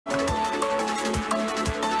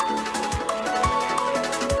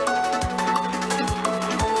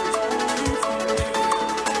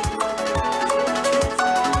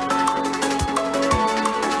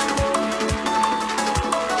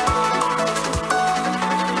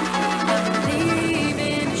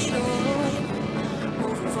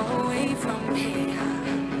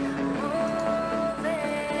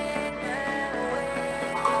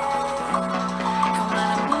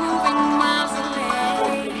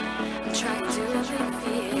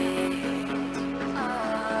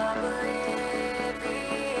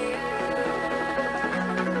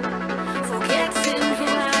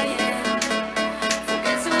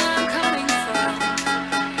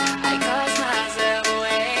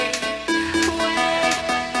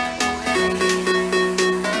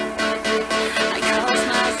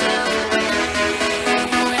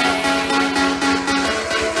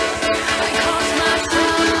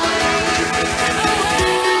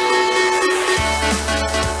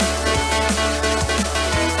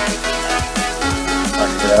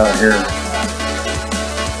here.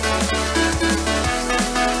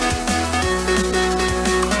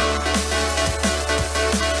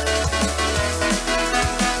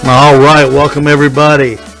 All right, welcome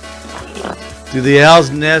everybody to the Owl's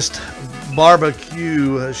Nest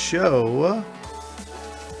Barbecue Show.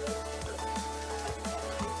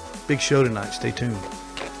 Big show tonight. Stay tuned.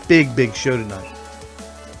 Big show tonight.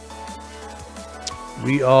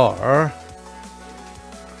 We are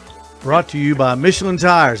brought to you by Michelin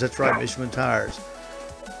Tires. That's right, Michelin Tires.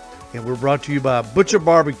 And we're brought to you by Butcher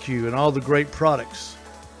Barbecue and all the great products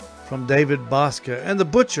from David Bosca and the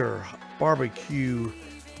Butcher Barbecue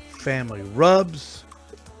family. Rubs,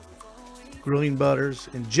 grilling butters,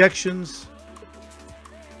 injections,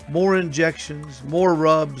 more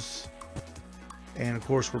rubs, and of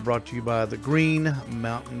course we're brought to you by the Green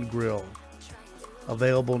Mountain Grill,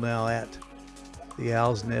 available now at the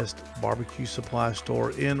Owl's Nest Barbecue Supply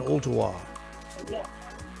Store in Ottawa.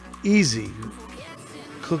 Easy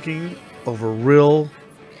cooking over real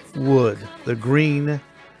wood, the Green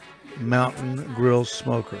Mountain Grill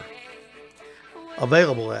Smoker,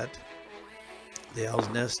 available at the Owl's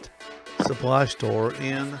Nest Supply Store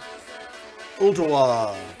in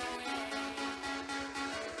Ottawa.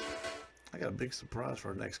 I got a big surprise for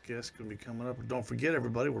our next guest going to be coming up. And don't forget,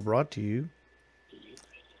 everybody, we're brought to you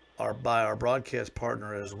by our broadcast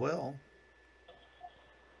partner as well,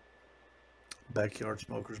 Backyard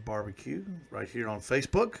Smokers Barbecue, right here on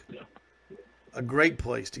Facebook. A great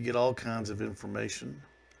place to get all kinds of information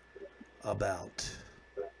about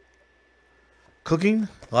cooking,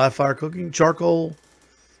 live fire cooking, charcoal,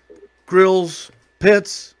 grills,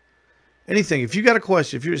 pits, anything. If you got a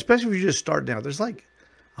question, especially if you're just starting out, there's like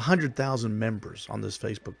 100,000 members on this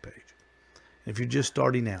Facebook page. And if you're just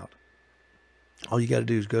starting out, all you got to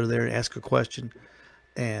do is go to there and ask a question,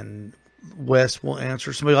 and Wes will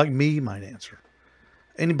answer. Somebody like me might answer.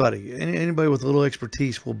 Anybody with a little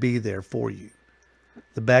expertise will be there for you.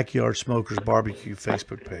 The Backyard Smokers Barbecue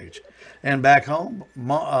Facebook page. And back home,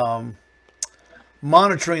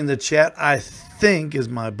 monitoring the chat, I think, is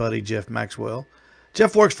my buddy Jeff Maxwell.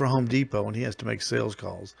 Jeff works for Home Depot, and he has to make sales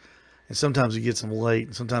calls. And sometimes he gets them late,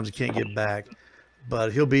 and sometimes he can't get back.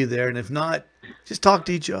 But he'll be there, and if not, just talk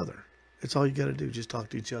to each other. That's all you got to do. Just talk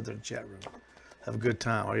to each other in the chat room. Have a good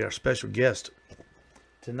time. Our special guest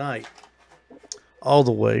tonight, all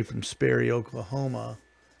the way from Sperry, Oklahoma.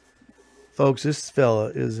 Folks, this fella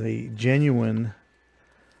is a genuine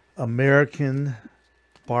American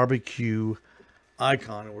barbecue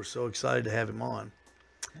icon, and we're so excited to have him on.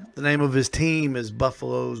 The name of his team is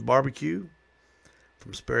Buffalo's Barbecue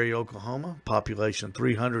from Sperry, Oklahoma. Population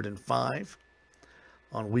 305.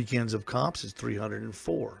 On weekends of comps, it's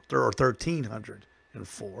 304, or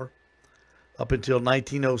 1,304. Up until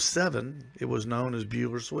 1907, it was known as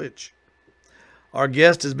Bueller Switch. Our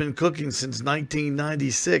guest has been cooking since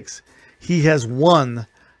 1996. He has won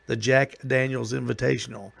the Jack Daniels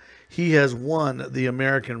Invitational. He has won the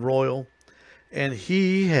American Royal, and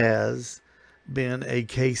he has been a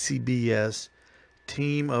KCBS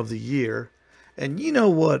Team of the Year. And you know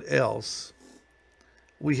what else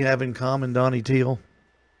we have in common, Donny Teel?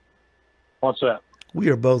 What's that? We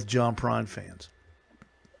are both John Prine fans.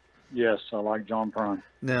 Yes, I like John Prine.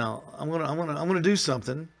 Now I'm gonna do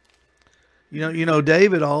something. You know,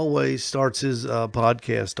 David always starts his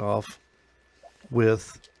podcast off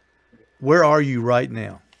with, "Where are you right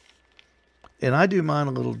now?" And I do mine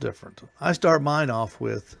a little different. I start mine off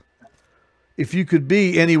with, "If you could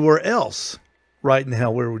be anywhere else right now,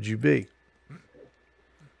 where would you be?"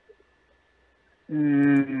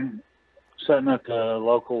 Sitting at the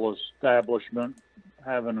local establishment,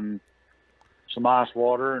 having some ice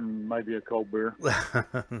water and maybe a cold beer.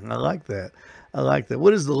 I like that.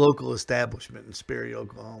 What is the local establishment in Sperry,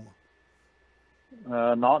 Oklahoma?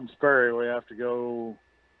 Not in Sperry. We have to go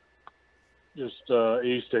just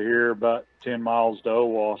east of here, about 10 miles to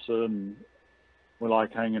Owasso, and we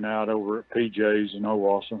like hanging out over at PJ's in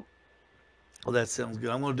Owasso. Well, that sounds good.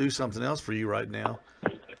 I'm going to do something else for you right now.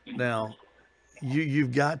 Now, you're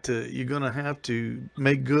going to have to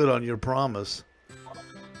make good on your promise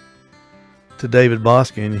to David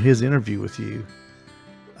Bosca in his interview with you.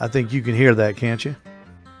 I think you can hear that, can't you?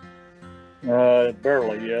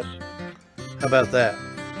 Barely, yes. How about that?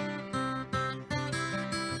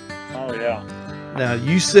 Oh, yeah. Now,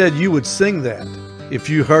 you said you would sing that if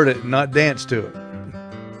you heard it and not dance to it.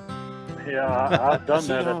 Yeah, I've done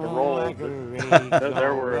that at the Royal, but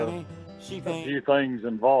there were a few things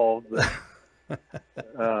involved.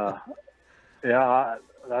 Yeah,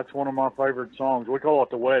 that's one of my favorite songs. We call it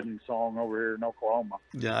the wedding song over here in Oklahoma.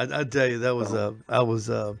 Yeah, I tell you, that was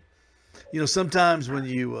sometimes when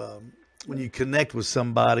you when you connect with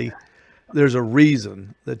somebody, there's a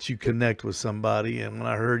reason that you connect with somebody. And when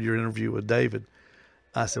I heard your interview with David,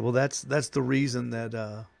 I said, well, that's the reason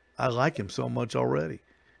that I like him so much already.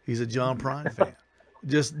 He's a John Prine fan,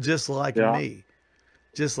 just like Yeah. me,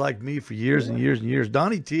 just like me for years and years and years.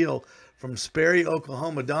 Donny Teel from Sperry,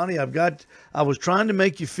 Oklahoma. Donny, I was trying to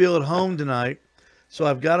make you feel at home tonight, so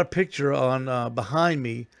I've got a picture on behind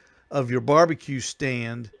me of your barbecue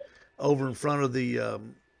stand over in front of the.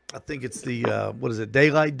 I think it's the what is it?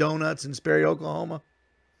 Daylight Donuts in Sperry, Oklahoma.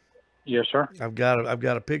 Yes, sir. I've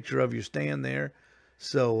got a picture of your stand there,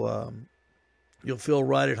 so you'll feel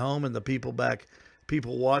right at home, and the people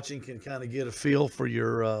watching can kind of get a feel for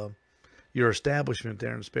your establishment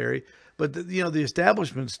there in Sperry. But the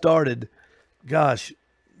establishment started, gosh,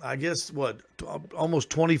 I guess almost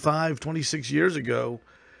 25, 26 years ago,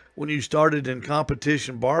 when you started in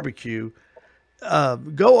competition barbecue.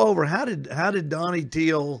 Go over how did Donny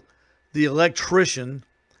Teel, the electrician,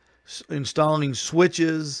 installing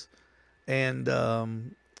switches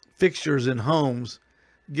and fixtures in homes,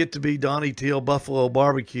 get to be Donny Teel Buffalo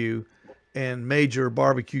Barbecue and major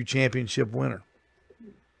barbecue championship winner?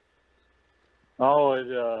 Oh,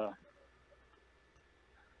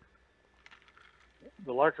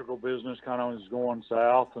 the electrical business kind of was going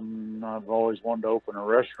south, and I've always wanted to open a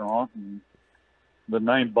restaurant. And the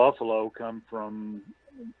name Buffalo come from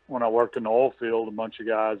when I worked in the oil field. A bunch of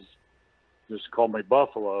guys just called me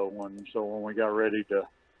Buffalo, and so when we got ready to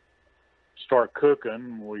start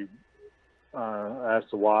cooking, we asked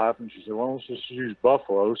the wife, and she said, well, let's just use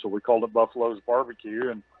Buffalo. So we called it Buffalo's Barbecue,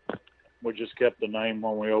 and we just kept the name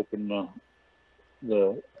when we opened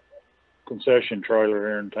the concession trailer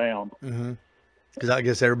here in town. Mm-hmm. Because I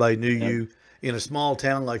guess everybody knew you in a small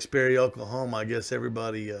town like Sperry, Oklahoma. I guess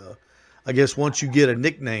everybody, once you get a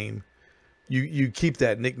nickname, you keep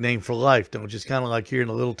that nickname for life, don't you? Just kind of like here in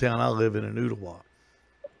the little town I live in Ooltewah.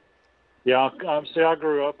 Yeah, I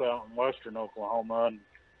grew up out in western Oklahoma,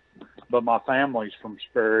 but my family's from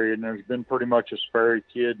Sperry, and there's been pretty much a Sperry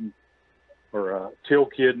kid or a Teel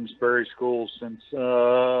kid in Sperry school since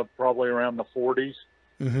probably around the 40s.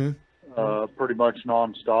 Mm-hmm. Pretty much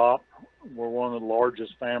nonstop. We're one of the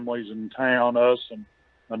largest families in town, us and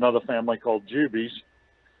another family called Jubies.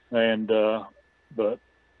 And, but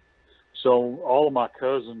so all of my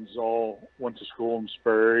cousins all went to school in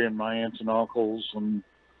Sperry, and my aunts and uncles and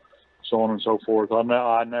so on and so forth.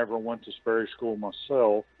 I never went to Sperry school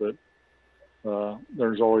myself, but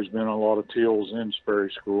there's always been a lot of Teals in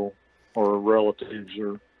Sperry school, or relatives,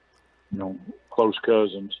 or close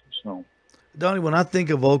cousins. So, Donny, when I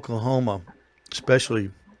think of Oklahoma,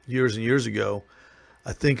 especially years and years ago,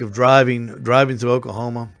 I think of driving through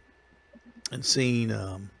Oklahoma and seeing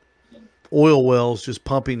oil wells just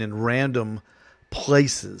pumping in random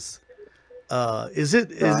places. Is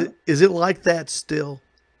it like that still?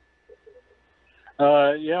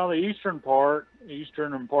 Yeah, the eastern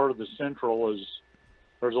and part of the central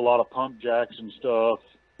there's a lot of pump jacks and stuff,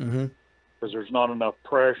 Mm-hmm. because there's not enough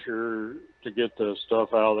pressure to get the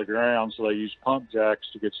stuff out of the ground, so they use pump jacks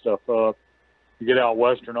to get stuff up. You get out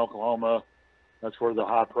western Oklahoma, that's where the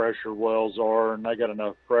high pressure wells are, and they got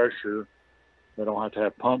enough pressure they don't have to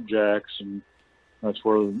have pump jacks, and that's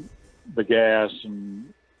where the gas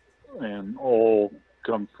and oil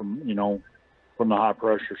come from, from the high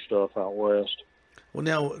pressure stuff out west. Well,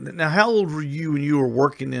 now, how old were you when you were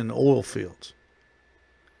working in oil fields?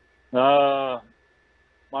 My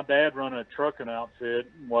dad run a trucking outfit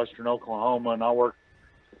in western Oklahoma, and I worked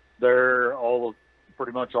there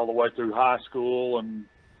pretty much all the way through high school and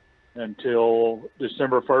until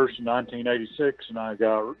December 1st, 1986, and I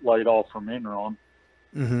got laid off from Enron.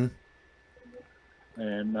 Mm-hmm.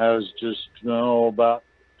 And that was just about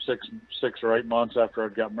six or 8 months after I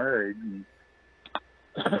got married. And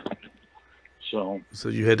so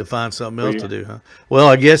you had to find something else to do, huh? Well,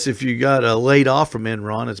 I guess if you got laid off from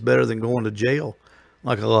Enron, it's better than going to jail,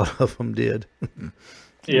 like a lot of them did.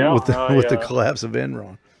 Yeah, with the collapse of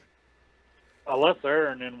Enron. I left there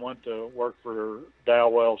and then went to work for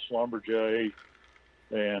Dowell Schlumberger,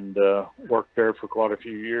 and worked there for quite a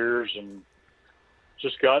few years, and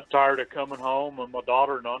just got tired of coming home and my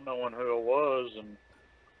daughter not knowing who I was,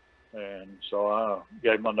 and so I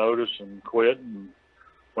gave my notice and quit, and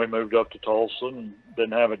we moved up to Tulsa and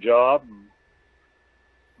didn't have a job,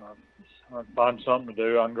 and I'd find something to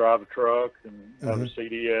do. I can drive a truck and have a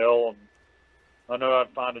CDL, and I know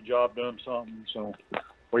I'd find a job doing something, so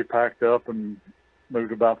we packed up and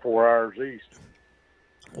moved about 4 hours east.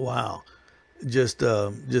 Wow. Just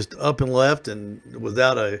up and left, and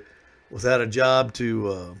without a job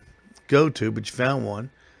to go to, but you found one.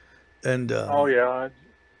 And it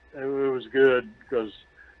was good, because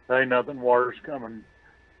ain't nothing worse coming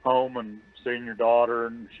home and seeing your daughter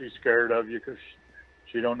and she's scared of you because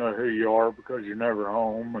she don't know who you are because you're never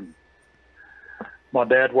home. And my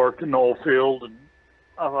dad worked in the oil field, and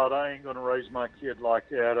I thought, I ain't going to raise my kid like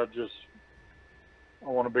that. I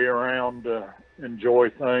want to be around to enjoy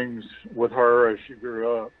things with her as she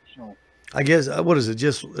grew up. So I guess what is it?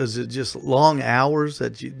 Is it just long hours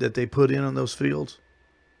that they put in on those fields?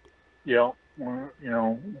 yeah,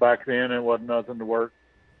 back then it wasn't nothing to work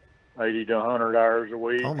 80 to 100 hours a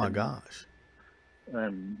week. Oh my gosh!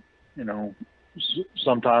 And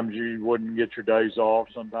sometimes you wouldn't get your days off.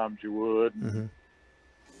 Sometimes you would. Mm-hmm.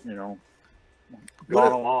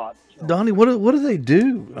 Gone a lot. So. Donnie, what do they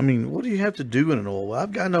do? I mean, what do you have to do in an oil well?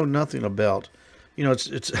 I know nothing about.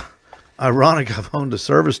 It's ironic. I've owned a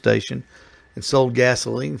service station and sold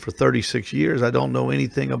gasoline for 36 years. I don't know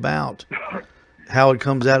anything about how it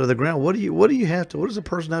comes out of the ground. What does a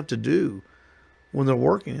person have to do when they're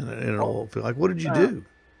working in an oil field? Like, what did you do?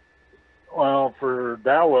 Well, for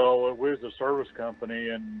Dowell, we was a service company,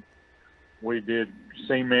 and we did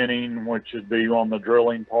cementing, which would be on the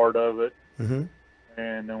drilling part of it. Mm-hmm.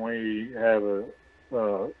 And then we have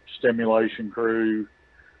a stimulation crew,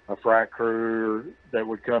 a frac crew that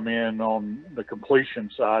would come in on the completion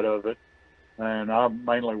side of it. And I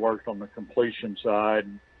mainly worked on the completion side,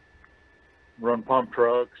 run pump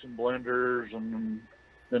trucks and blenders, and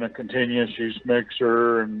then a continuous use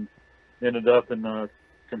mixer, and ended up in the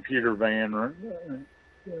computer van,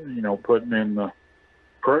 putting in the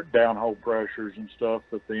downhole pressures and stuff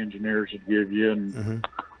that the engineers would give you, and mm-hmm.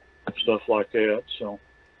 stuff like that. So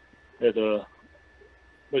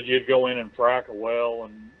but you'd go in and frack a well,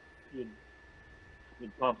 and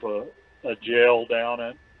you'd pump a gel down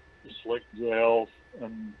it, a slick gel,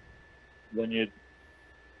 and then you'd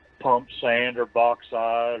pump sand or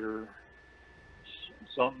bauxite or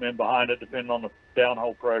something in behind it, depending on the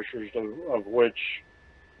downhole pressures of which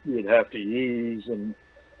you'd have to use, and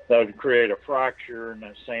that would create a fracture, and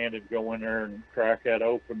that sand would go in there and crack that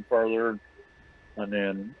open further, and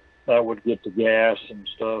then that would get the gas and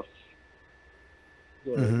stuff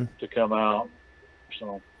to come out.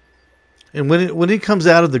 So, and when it comes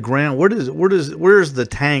out of the ground, where's the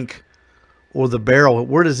tank or the barrel?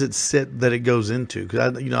 Where does it sit that it goes into?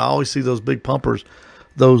 Because I always see those big pumpers,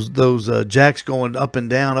 those jacks going up and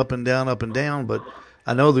down, up and down, up and down. But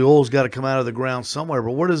I know the oil's got to come out of the ground somewhere.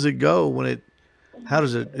 But where does it go when it? How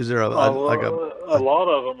does it? Is there a lot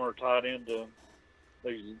of them are tied into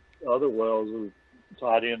these other wells? Are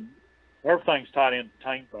tied in. Everything's tied into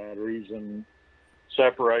tank batteries and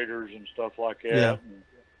separators and stuff like that.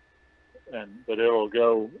 Yeah. But it'll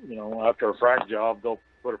go. After a frac job, they'll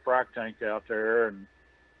put a frac tank out there, and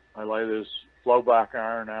I lay this flowback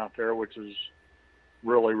iron out there, which is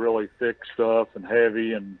really, really thick stuff and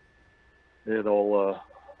heavy, and it'll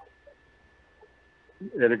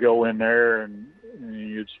go in there, and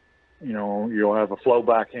you'll have a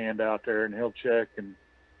flowback hand out there, and he'll check and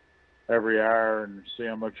every hour and see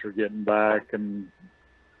how much you're getting back.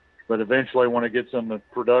 But eventually, when it gets on the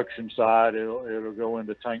production side, it'll go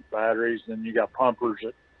into tank batteries. Then you got pumpers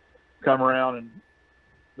that come around and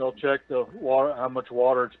they'll check the water, how much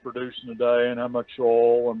water it's producing a day, and how much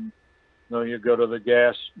oil. And you go to the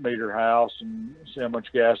gas meter house and see how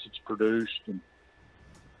much gas it's produced. And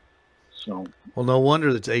so, well, no wonder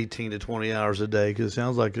it's 18 to 20 hours a day, because it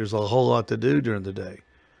sounds like there's a whole lot to do during the day.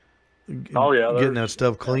 Oh yeah, getting that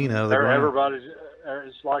stuff clean out of the ground.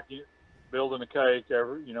 It's like building a cake.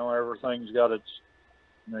 Everything's got its.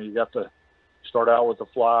 You got to start out with the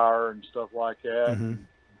flour and stuff like that. Mm-hmm.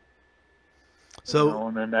 So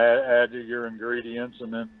and then add your ingredients,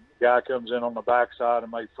 and then the guy comes in on the backside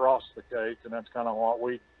and may frost the cake, and that's kind of what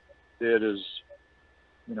we did. Is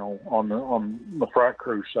on the frac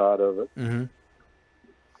crew side of it. Mm-hmm.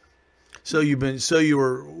 So you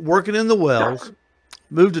were working in the wells,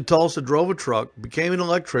 moved to Tulsa, drove a truck, became an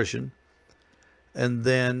electrician, and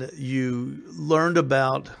then you learned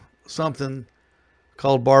about something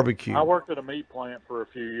called barbecue. I worked at a meat plant for a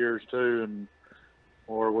few years too,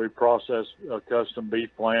 where we processed a custom beef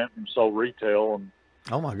plant and sold retail. And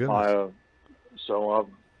oh my goodness! So I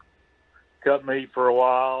cut meat for a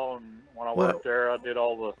while, and when I worked there, I did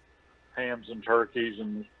all the hams and turkeys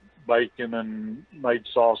and bacon, and made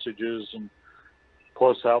sausages, and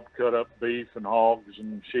plus helped cut up beef and hogs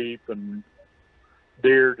and sheep and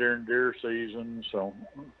deer during deer season. So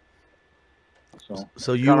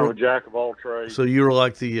you were a jack of all trades. So you were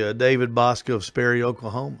like the David Bosco of Sperry,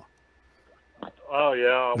 Oklahoma. Oh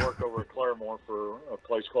yeah, I worked over at Claremore for a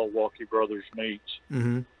place called Walkie Brothers Meats,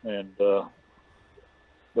 mm-hmm. and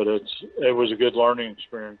but it was a good learning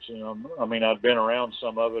experience. I mean, I'd been around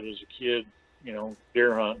some of it as a kid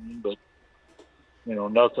deer hunting, but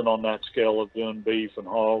nothing on that scale of doing beef and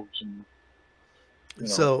hogs, and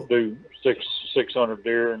So do 600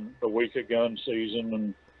 deer in a week of gun season,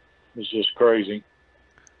 and it's just crazy.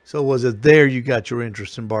 so was it there you got your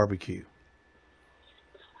interest in barbecue?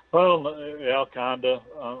 Well, yeah, kinda.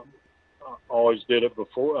 I always did it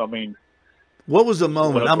before. I mean, What was the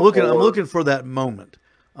moment? I'm before. looking for that moment.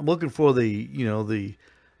 I'm looking for the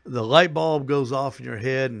light bulb goes off in your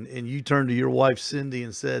head, and you turn to your wife Cindy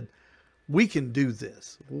and said, "We can do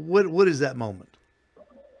this." What is that moment?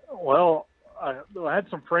 Well, I had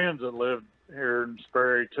some friends that lived here in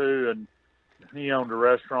Sperry too, and he owned a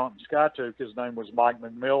restaurant in Skytook. His name was Mike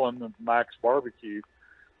McMillan of Max Barbecue,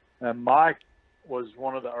 and Mike was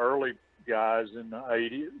one of the early guys in the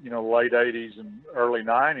 '80s, late '80s and early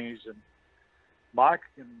 '90s, and Mike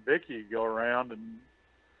and Vicky go around and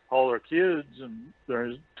all their kids, and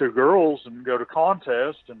there's 2 girls, and go to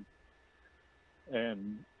contests, and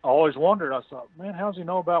I always wondered. I thought, man, how does he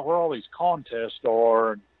know about where all these contests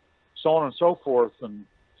are, and so on and so forth. And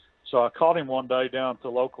so I caught him one day down at the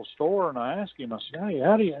local store, and I asked him. I said, "Hey,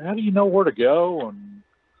 how do you know where to go, and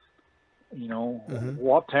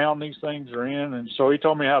what town these things are in?" And so he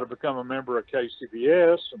told me how to become a member of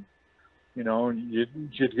KCBS, and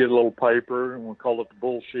you'd get a little paper, and we called it the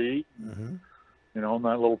bull sheet. Mm-hmm. And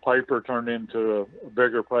that little paper turned into a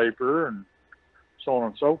bigger paper, and so on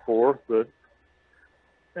and so forth.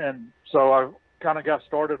 And so I kind of got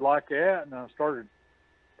started like that, and I started.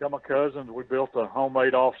 Got my cousins. We built a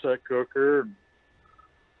homemade offset cooker, and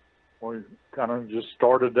we kind of just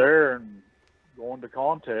started there and going to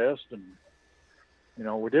contests. And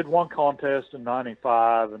we did one contest in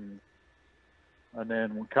 '95, and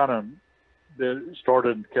then we kind of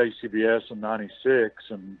started KCBS in '96,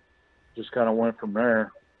 and just kind of went from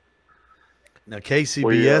there. Now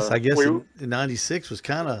KCBS, I guess in '96 was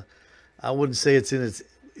kind of, I wouldn't say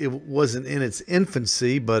it wasn't in its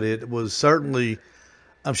infancy, but it was certainly,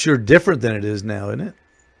 I'm sure, different than it is now, isn't it?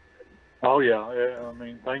 Oh yeah. I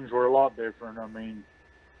mean, things were a lot different. I mean,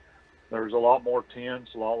 there was a lot more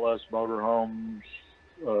tents, a lot less motorhomes,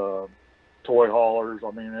 toy haulers.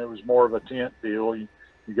 I mean, it was more of a tent deal. You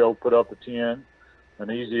go put up a tent,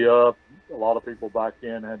 and easy up. A lot of people back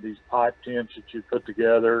then had these pipe tents that you put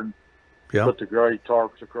together and put the gray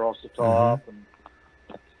tarps across the top, and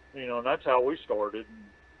and that's how we started. And,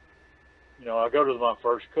 I go to my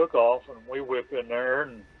first cook-off, and we whip in there,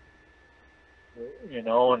 and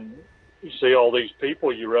and you see all these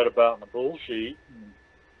people you read about in the bull sheet, and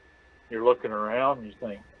you're looking around, and you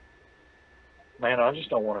think, man, I just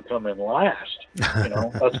don't want to come in last.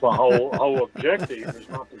 That's my whole objective, is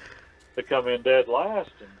not to come in dead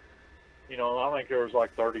last. And I think there was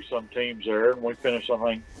like 30-some teams there, and we finished, I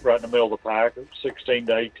think, right in the middle of the pack, 16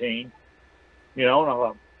 to 18. And I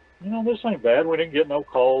thought, this ain't bad. We didn't get no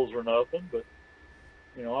calls or nothing, but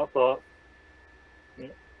I thought,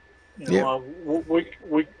 we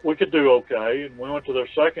could do okay. And we went to their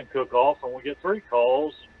second cook-off, and we get 3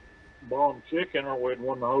 calls, bomb chicken, or we'd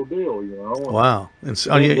won the whole deal. Wow! And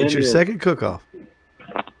so, it's your second cook-off.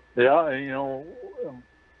 Yeah,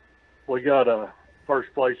 we got a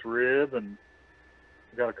first place rib, and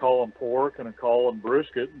we got a call on pork and a call on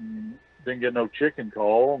brisket, and didn't get no chicken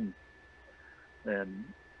call, and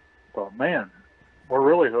thought, man, we're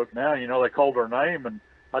really hooked now. They called our name, and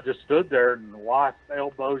I just stood there, and the wife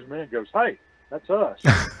elbows me and goes, "Hey, that's us."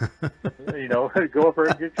 Go up there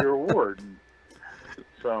and get your award. And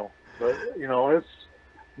so, but it's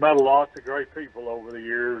met a lot of great people over the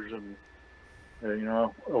years, and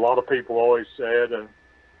a lot of people always said,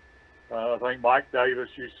 I think Mike Davis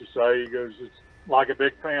used to say, he goes, "It's like a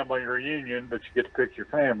big family reunion, but you get to pick your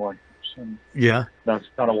family." And yeah, that's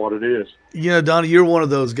kind of what it is. Donnie, you're one of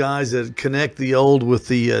those guys that connect the old with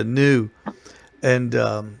the new. And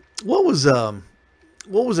what was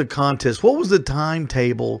a contest? What was the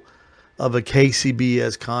timetable of a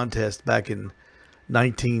KCBS contest back in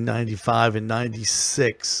 1995 and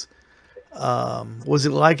 '96? Was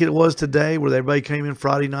it like it was today, where everybody came in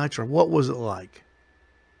Friday nights, or what was it like?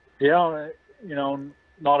 Yeah,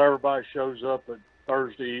 not everybody shows up at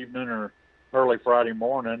Thursday evening or early Friday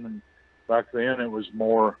morning, and back then it was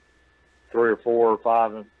more 3 or 4 or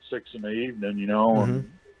 5 and 6 in the evening,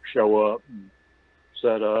 and show up and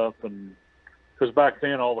set up, and because back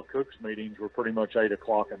then all the cooks meetings were pretty much 8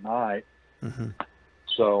 o'clock at night.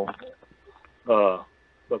 So, but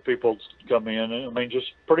people come in, and I mean,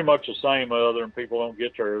 just pretty much the same, other than people don't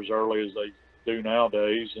get there as early as they do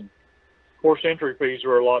nowadays. And of course, entry fees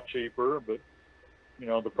were a lot cheaper, but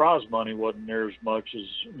the prize money wasn't near as much as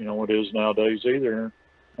it is nowadays either.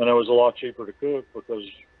 And it was a lot cheaper to cook, because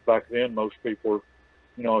back then most people were,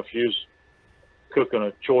 if you was cooking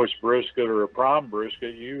a choice brisket or a prime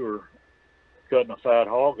brisket, you were cutting a fat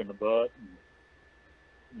hog in the butt.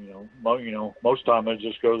 And, most time I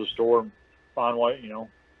just go to the store and find what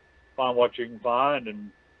you can find.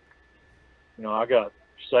 And, I got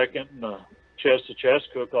second in the chest-to-chest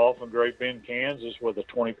cook-off in Great Bend, Kansas with a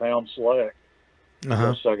 20-pound select.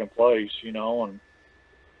 Second place, and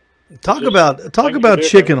talk about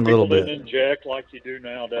chicken a little bit. Didn't inject like you do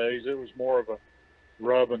nowadays. It was more of a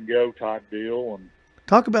rub and go type deal. And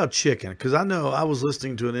talk about chicken, because I know I was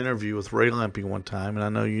listening to an interview with Ray Lempe one time, and I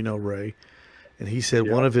know you know Ray, and he said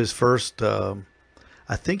one of his first, I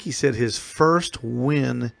think he said his first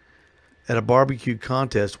win at a barbecue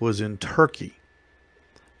contest was in Turkey.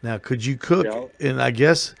 Now, could you cook? Yeah. And I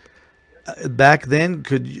guess back then,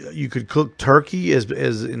 you could cook turkey as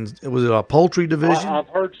in, was it a poultry division? I've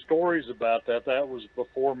heard stories about that. That was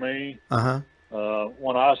before me.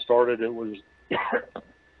 When I started, it was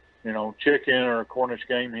chicken or Cornish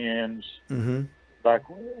game hens. Back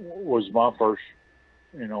was my first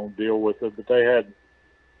deal with it, but they had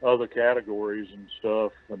other categories and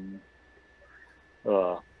stuff, and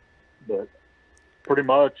but pretty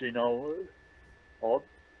much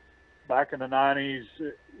back in the 90s,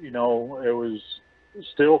 it was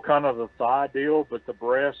still kind of a thigh deal, but the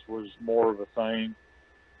breast was more of a thing.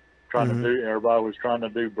 Everybody was trying to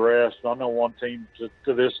do breast. I know one team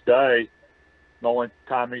to this day, the only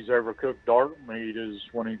time he's ever cooked dark meat is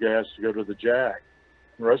when he has to go to the jack.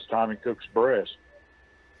 The rest of the time he cooks breast.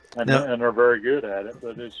 And they're very good at it,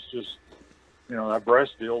 but it's just, that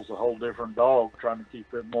breast deal's a whole different dog, trying to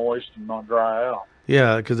keep it moist and not dry out.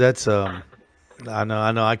 Yeah, because that's, I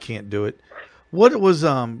know I can't do it. What was,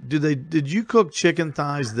 did you cook chicken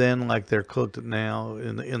thighs then like they're cooked now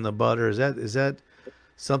in the butter? Is that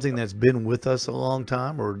something that's been with us a long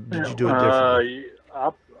time, or did you do it differently?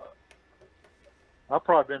 I've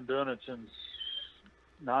probably been doing it since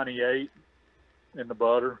 '98 in the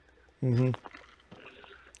butter. When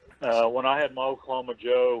I had my Oklahoma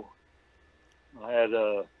Joe, I had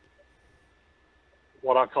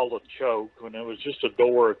what I called a choke, and it was just a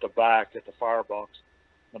door at the back at the firebox.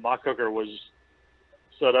 And my cooker was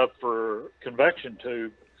set up for convection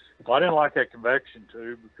tube. Well, I didn't like that convection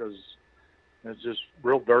tube because it's just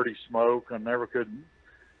real dirty smoke. I never could,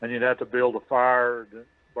 and you'd have to build a fire to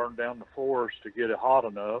burn down the forest to get it hot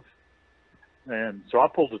enough. And so I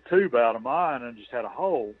pulled the tube out of mine and just had a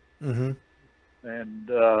hole. And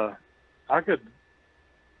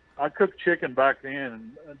I cooked chicken back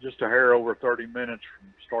then just a hair over 30 minutes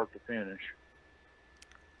from start to finish.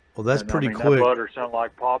 Well, that's pretty quick. That butter sounded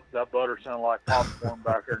like popcorn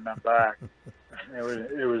back there in that back.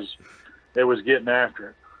 It was getting after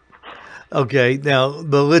it. Okay, now,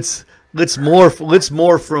 but let's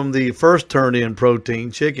morph from the first turn-in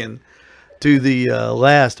protein chicken to the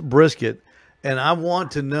last brisket, and I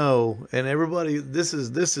want to know, and everybody, this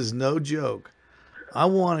is no joke. I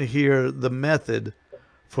want to hear the method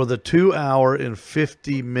for the 2-hour and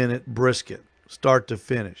 50-minute brisket, start to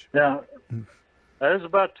finish. Yeah, it was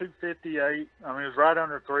about 2:58. I mean, it was right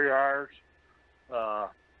under 3 hours.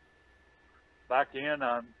 Back in,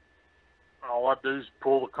 all I do is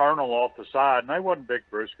pull the kernel off the side, and they wasn't big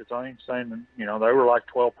briskets. I ain't saying, they were like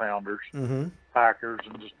 12-pounders, packers,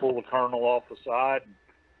 and just pull the kernel off the side,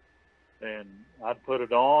 and I'd put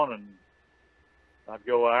it on, and I'd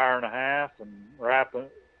go an hour and a half and wrap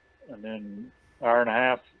it, and then hour and a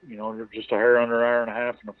half, just a hair under an hour and a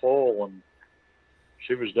half in the full, and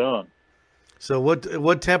she was done. So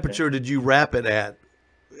what temperature did you wrap it at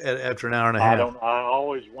after an hour and a half? I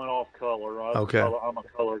always went off color. I'm a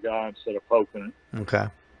color guy instead of poking it. Okay.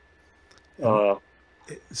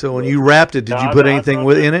 So when you wrapped it, did you put anything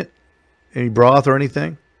in it? Any broth or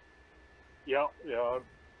anything? Yeah. I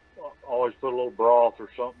always put a little broth or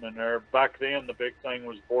something in there. Back then, the big thing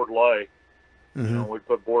was Bordelais. We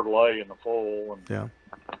put Bordelais in the full,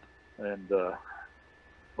 and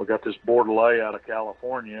we got this Bordelais out of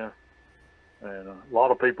California, and a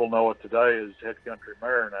lot of people know it today as Head Country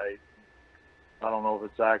Marinade. I don't know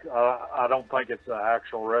if it's I don't think it's an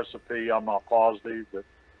actual recipe. I'm not positive, but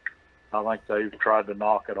I think they've tried to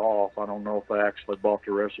knock it off. I don't know if they actually bought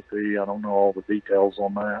the recipe. I don't know all the details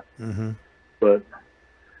on that. But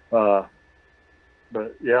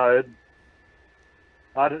yeah,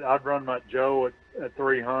 I'd run that Joe at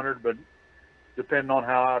 300, but depending on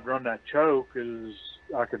how I'd run that choke, is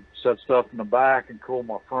I could set stuff in the back and cool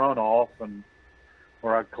my front off,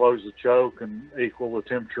 or I'd close the choke and equal the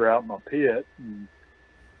temperature out in my pit. And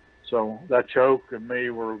so that choke and me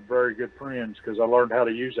were very good friends because I learned how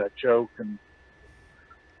to use that choke and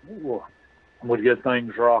would get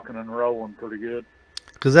things rocking and rolling pretty good.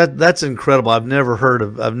 Because that's incredible. I've never heard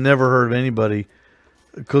of anybody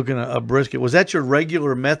cooking a brisket. Was that your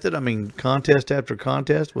regular method? I mean, contest after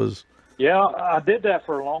contest was. Yeah, I did that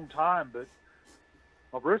for a long time, but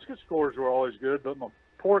my brisket scores were always good, but my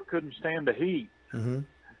pork couldn't stand the heat. Mm-hmm.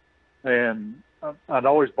 And I'd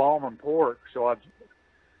always bomb on pork, so I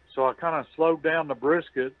kind of slowed down the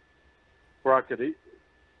brisket where I could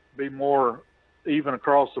be more even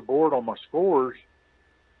across the board on my scores,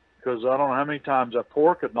 because I don't know how many times that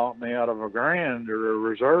pork had knocked me out of a grand or a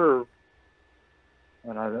reserve,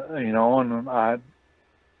 and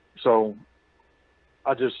so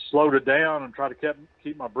I just slowed it down and tried to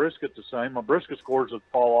keep my brisket the same. My brisket scores would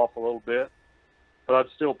fall off a little bit, but I'd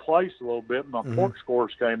still place a little bit. My pork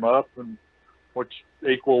scores came up, and which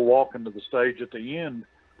equal walking to the stage at the end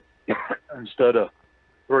instead of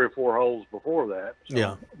 3 or 4 holes before that. So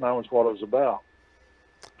yeah, that was what it was about.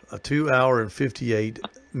 A 2 hour and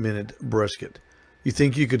 58-minute brisket. You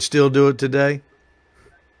think you could still do it today?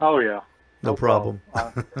 Oh yeah, No problem.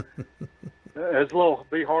 It's a little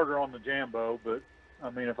be harder on the Jambo, but I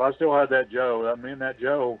mean, if I still had that Joe, me and that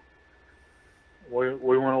Joe, we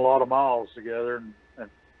went a lot of miles together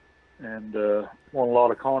and won a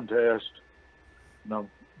lot of contests.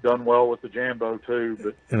 Done well with the Jambo too.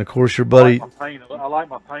 But and of course, your buddy. I like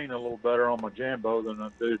my paint a little better on my Jambo than I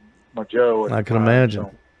do my Joe. I can imagine. So.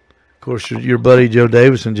 Of course, your buddy Joe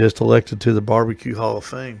Davidson just elected to the Barbecue Hall of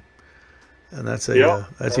Fame, and that's a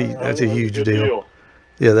huge deal.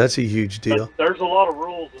 Yeah, that's a huge deal. But there's a lot of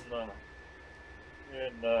rules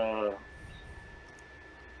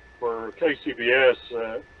for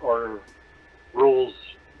KCBS are rules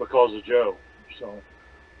because of Joe. So,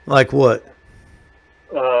 like what?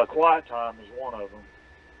 Quiet time is one of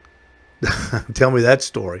them. Tell me that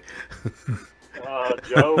story.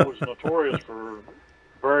 Joe was notorious for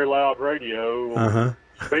very loud radio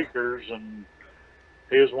speakers, and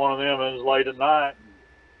he was one of them. It was late at night.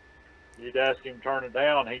 You'd ask him to turn it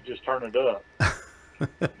down, he'd just turn it up.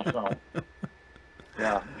 So,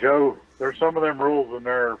 yeah, Joe, there's some of them rules in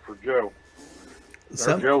there for Joe.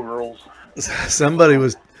 Joe rules. Somebody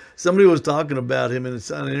was talking about him in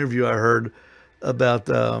an interview I heard about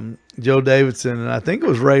Joe Davidson, and I think it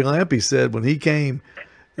was Ray Lampy said when he came,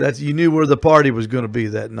 that you knew where the party was going to be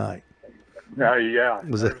that night. Yeah.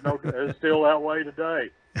 It's still that way today.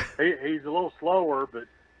 He's a little slower, but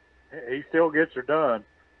he still gets her done.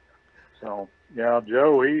 So yeah,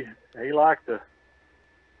 Joe, he liked to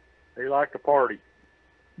party.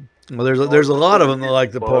 Well, there's a lot of them that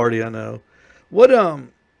like the party. I know. What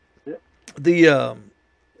you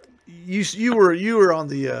were on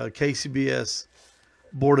the KCBS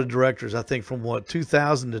board of directors, I think, from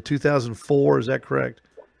 2000 to 2004. Is that correct?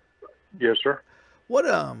 Yes, sir.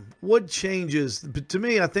 What changes? To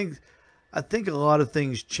me, I think a lot of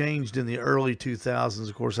things changed in the early 2000s.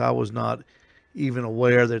 Of course, I was not even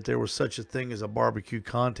aware that there was such a thing as a barbecue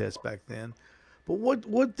contest back then. But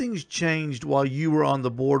what things changed while you were on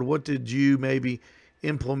the board? What did you maybe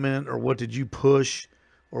implement, or what did you push,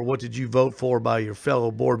 or what did you vote for by your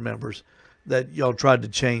fellow board members that y'all tried to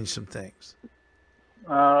change some things?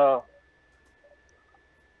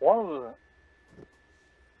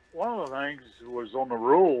 One of the things was on the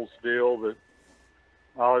rules deal that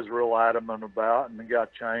I was real adamant about, and it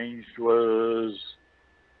got changed, was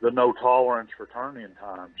the no tolerance for turn-in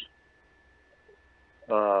times.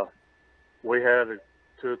 We had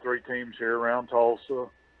 2 or 3 teams here around Tulsa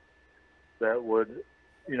that would,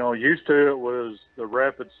 used to it was the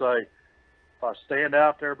rep would say, if I stand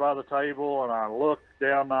out there by the table and I look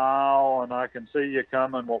down the aisle and I can see you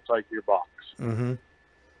coming, we'll take your box. Mm-hmm.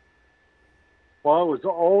 Well, it was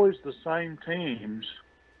always the same teams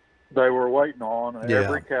they were waiting on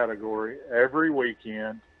every category, every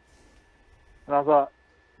weekend. And I thought,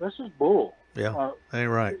 this is bull. Yeah, ain't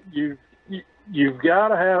right. You've got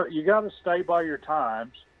to stay by your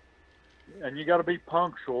times, and you got to be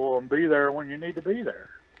punctual and be there when you need to be there,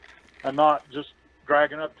 and not just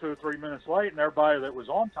dragging up 2 or 3 minutes late, and everybody that was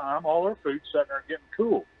on time, all their food's sitting there getting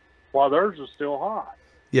cool while theirs is still hot.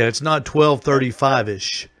 Yeah, it's not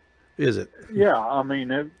 12:35-ish, is it? Yeah, I mean,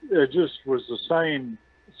 it just was the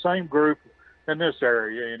same group in this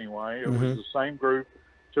area anyway. It was the same group,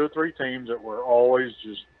 2 or 3 teams that were always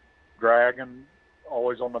just dragging,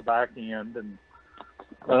 always on the back end, and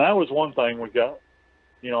that was one thing we got.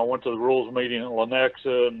 I went to the rules meeting at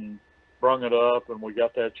Lenexa and brung it up, and we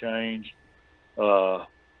got that changed.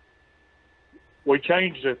 We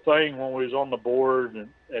changed the thing when we was on the board, and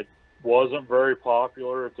it wasn't very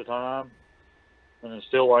popular at the time, and it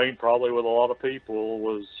still ain't probably with a lot of people.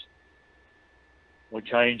 We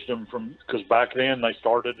changed them because back then they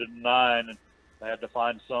started at 9 and they had to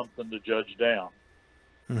find something to judge down.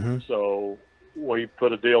 Mm-hmm. So we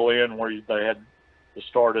put a deal in where they had to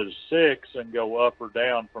start at a 6 and go up or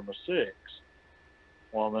down from a 6.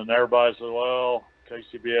 Well, then everybody said, well,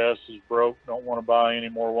 KCBS is broke, don't want to buy any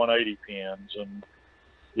more 180 pins, and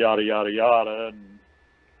yada, yada, yada.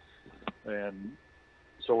 And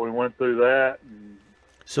so we went through that. And,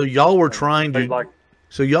 so y'all were trying to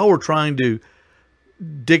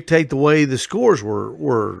dictate the way the scores were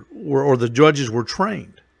or the judges were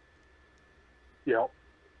trained. Yeah.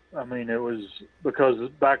 I mean, it was because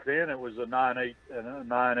back then it was a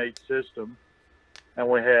 9/8 system, and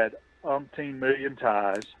we had umpteen million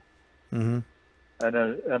ties. Mm-hmm.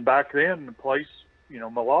 And back then, the place, a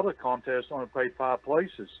lot of contests only paid 5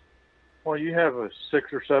 places. Well, you have a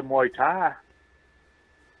 6 or 7 way tie.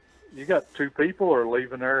 You got 2 people are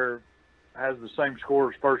leaving there has the same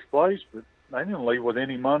score as first place, but they didn't leave with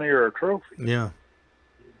any money or a trophy. Yeah.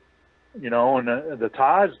 And the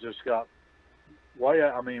ties just got way.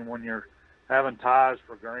 I mean, when you're having ties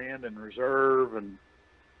for grand and reserve, and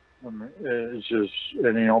it's just,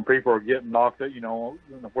 and people are getting knocked out.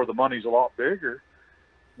 Where the money's a lot bigger.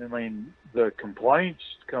 I mean, the complaints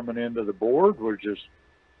coming into the board were just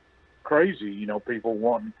crazy. People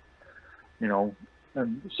wanting,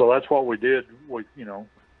 and so that's what we did.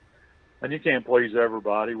 And you can't please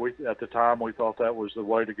everybody. At the time we thought that was the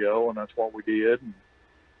way to go, and that's what we did. And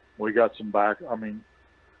we got some back. I mean,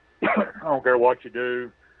 I don't care what you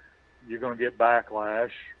do, you're going to get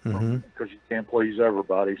backlash because you can't please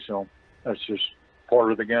everybody. So that's just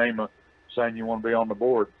part of the game of saying you want to be on the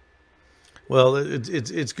board. Well,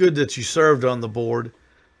 it's good that you served on the board,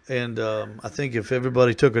 and I think if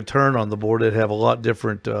everybody took a turn on the board, it'd have a lot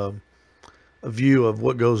different view of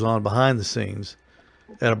what goes on behind the scenes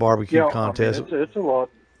at a barbecue contest. I mean, it's a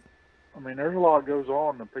lot. I mean, there's a lot goes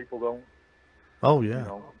on that people don't. Oh yeah.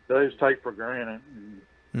 They just take for granted.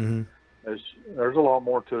 And there's a lot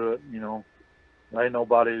more to it. There ain't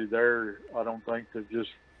nobody there, I don't think, that just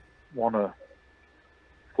want to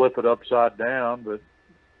flip it upside down. But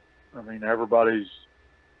I mean, everybody's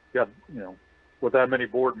got, with that many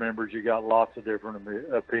board members, you got lots of different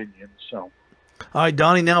opinions. So. All right,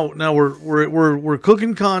 Donnie. Now we're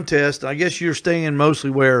cooking contest. I guess you're staying mostly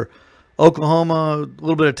where, Oklahoma, a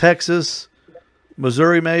little bit of Texas,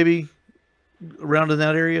 Missouri, maybe around in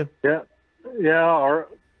that area. Yeah.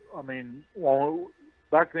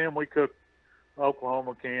 Back then we cooked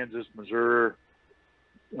Oklahoma, Kansas, Missouri,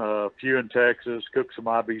 a few in Texas. Cooked some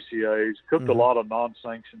IBCAs. Cooked a lot of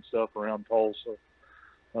non-sanctioned stuff around Tulsa.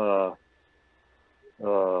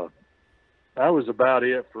 That was about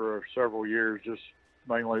it for several years, just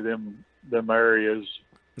mainly them areas.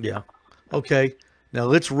 Yeah. Okay. Now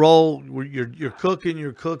let's roll. You're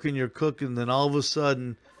cooking. Then all of a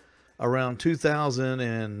sudden, around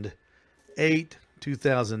 2008,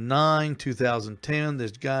 2009, 2010,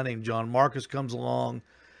 this guy named John Marcus comes along,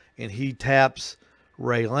 and he taps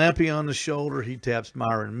Ray Lampe on the shoulder. He taps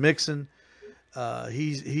Myron Mixon.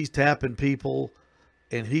 He's tapping people,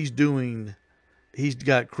 and he's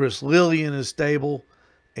got Chris Lilly in his stable,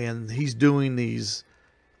 and he's doing these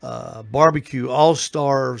barbecue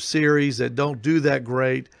all-star series that don't do that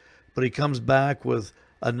great, but he comes back with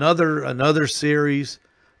another series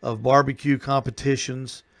of barbecue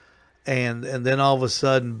competitions, and then all of a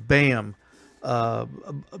sudden, bam,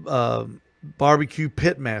 barbecue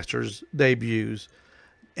pitmasters debuts,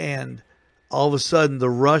 and all of a sudden the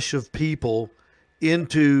rush of people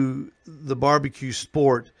into the barbecue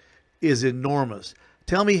sport is enormous.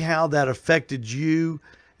 Tell me how that affected you,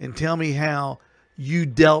 and tell me how you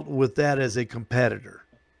dealt with that as a competitor.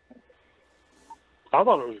 I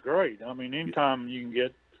thought it was great. I mean, anytime you can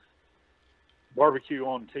get barbecue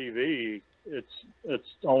on TV, it's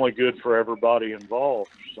only good for everybody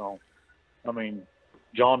involved. So, I mean,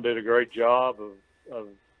 John did a great job of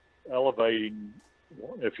elevating,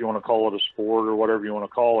 if you want to call it a sport or whatever you want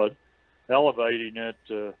to call it, elevating it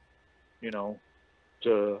to,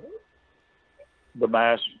 to the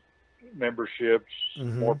mass memberships,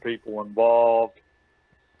 more people involved.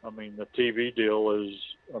 I mean, the TV deal is,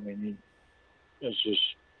 it's just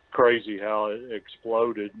crazy how it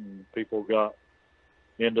exploded and people got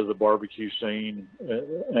into the barbecue scene,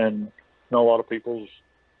 and a lot of people's,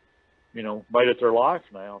 made it their life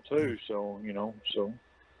now too. So, so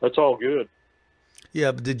that's all good.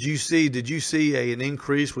 Yeah, but did you see an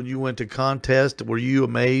increase when you went to contest? Were you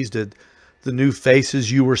amazed at the new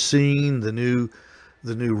faces you were seeing, the new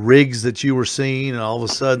rigs that you were seeing, and all of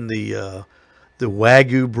a sudden the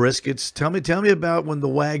Wagyu briskets? Tell me about when the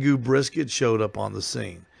Wagyu brisket showed up on the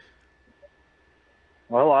scene.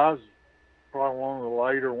 Well, I was probably one of the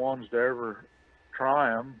later ones to ever try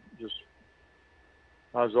them. Just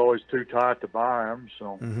I was always too tight to buy them.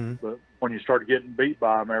 So, but when you start getting beat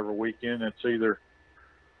by them every weekend, it's either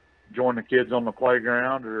join the kids on the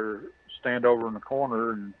playground or stand over in the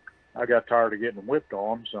corner, and I got tired of getting whipped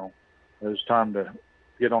on, so it was time to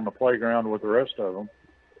get on the playground with the rest of them.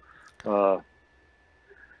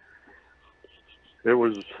 It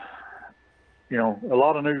was, you know, a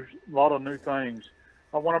lot of new things.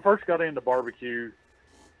 When I first got into barbecue,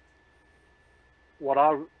 what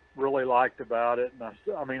I really liked about it, and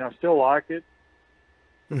I still like it.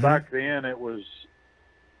 Mm-hmm. Back then, it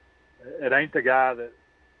ain't the guy that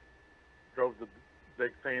drove the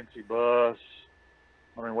big fancy bus.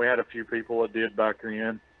 I mean, we had a few people that did back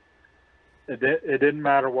then. It didn't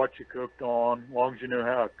matter what you cooked on, as long as you knew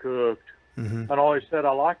how it cooked. Mm-hmm. And I always said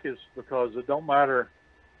I like this because it don't matter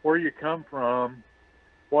where you come from,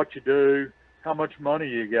 what you do, how much money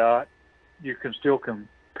you got, you can still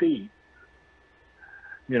compete.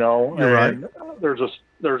 You know, You're and right.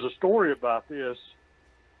 There's a story about this.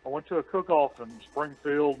 I went to a cook-off in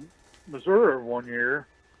Springfield, Missouri one year,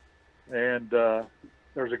 and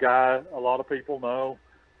there's a guy a lot of people know.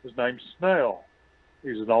 His name's Snell.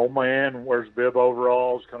 He's an old man, wears bib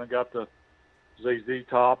overalls, kind of got the ZZ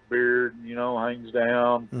Top beard, you know, hangs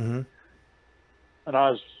down. Mm-hmm. And I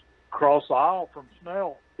was across the aisle from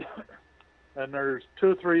Snell, and there's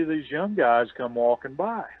 2 or 3 of these young guys come walking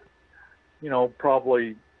by. You know,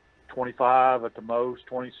 probably 25 at the most,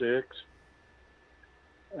 26.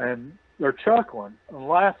 And they're chuckling and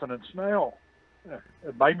laughing at Snell.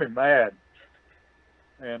 It made me mad.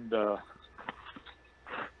 And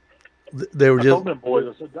they were I just told them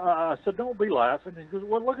boys, I said, don't be laughing. He goes,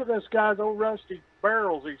 well, look at this guy's old rusty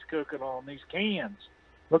barrels he's cooking on, these cans.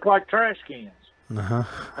 Look like trash cans. Uh-huh.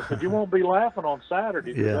 I said, you won't be laughing on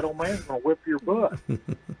Saturday because that old man's going to whip your butt.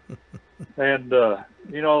 And,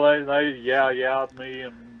 you know, they yelled me,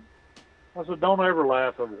 and I said, don't ever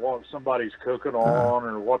laugh at what somebody's cooking on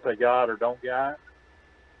or what they got or don't got.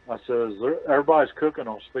 I says, everybody's cooking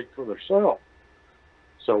will speak for themselves.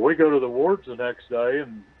 So we go to the wards the next day,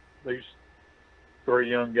 and these 3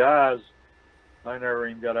 young guys, they never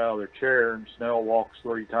even got out of their chair, and Snell walks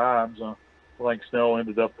 3 times. I think Snell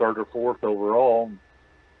ended up 3rd or 4th overall.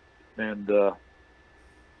 And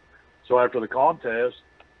so after the contest,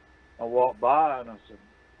 I walked by, and I said,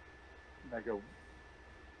 and they go,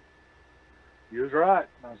 you was right.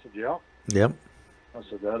 And I said, yeah. Yep. I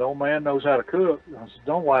said, that old man knows how to cook. I said,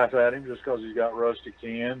 don't laugh at him just because he's got rusty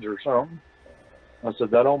cans or something. I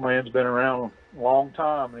said, that old man's been around a long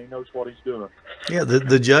time, and he knows what he's doing. Yeah,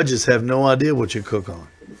 the judges have no idea what you cook on.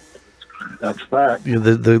 That's a fact. You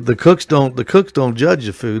know, the cooks don't judge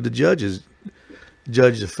the food. The judges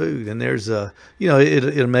judge the food. And there's you know,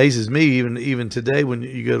 it amazes me even today when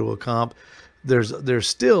you go to a comp, there's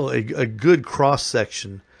still a good cross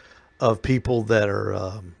section of people that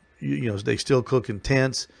are you know, they still cook in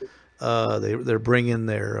tents. They're bringing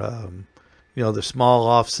their you know, the small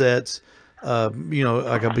offsets. You know,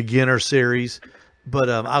 like a beginner series. But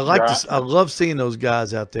I like Right. this. I love seeing those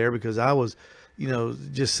guys out there because I was, you know,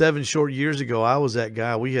 just 7 short years ago, I was that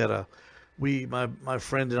guy. We had my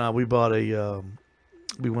friend and I, we bought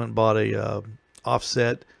we went and bought a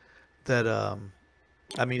offset that,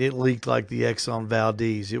 I mean, it leaked like the Exxon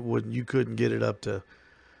Valdez. You couldn't get it up to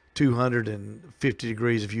 250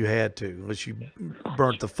 degrees if you had to, unless you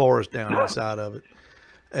burnt the forest down inside of it.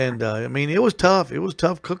 And I mean, it was tough. It was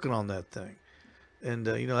tough cooking on that thing. And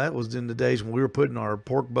you know, that was in the days when we were putting our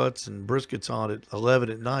pork butts and briskets on at 11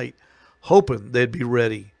 at night, hoping they'd be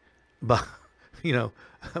ready by, you know,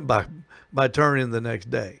 by turning the next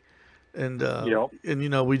day. And Yep. and you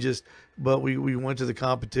know, we went to the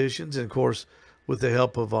competitions, and of course, with the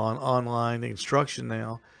help of online instruction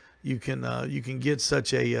now, you can get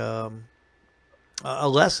such a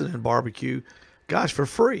lesson in barbecue, gosh, for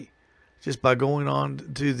free, just by going on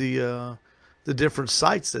to the different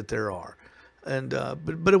sites that there are. And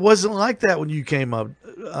but it wasn't like that when you came up,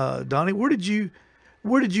 Donnie. Where did you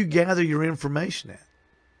gather your information at?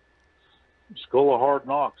 School of Hard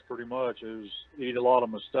Knocks, pretty much. It was eat a lot of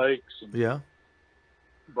mistakes and Yeah.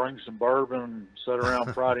 bring some bourbon and sit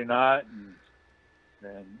around Friday night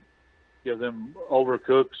and give them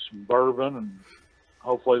overcooks some bourbon, and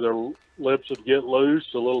hopefully their lips would get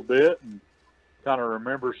loose a little bit and kind of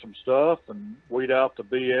remember some stuff and weed out the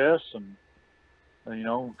BS and you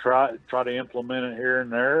know, try to implement it here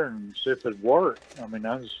and there and see if it worked. I mean,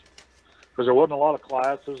 that's because there wasn't a lot of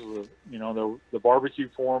classes. You know, the barbecue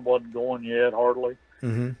forum wasn't going yet hardly.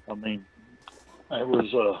 Mm-hmm. I mean, it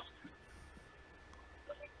was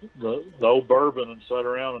the old bourbon and sat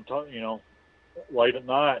around and talk, you know, late at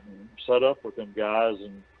night and set up with them guys,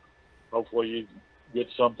 and hopefully you get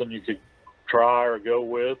something you could try or go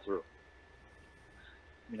with, or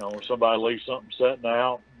you know, somebody leaves something setting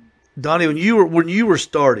out. Donnie, when you were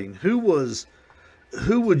starting, who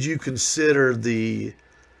would you consider the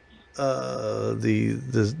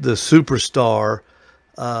superstar?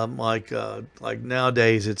 Like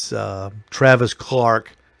nowadays, it's Travis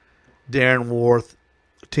Clark, Darren Worth,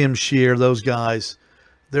 Tim Shear. Those guys,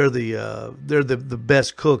 they're the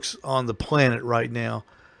best cooks on the planet right now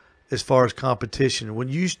as far as competition. When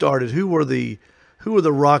you started, who were the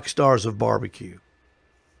rock stars of barbecue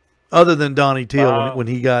other than Donnie Teel when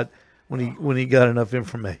he got enough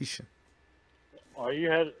information?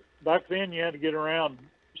 Well, back then you had to get around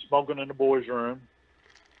smoking in the boys' room.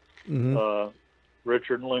 Mm-hmm.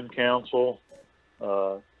 Richard and Lynn Council,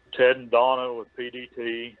 Ted and Donna with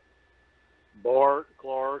PDT, Bart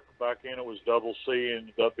Clark, back then it was Double C,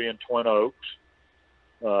 ended up being Twin Oaks,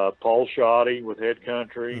 Paul Shoddy with Head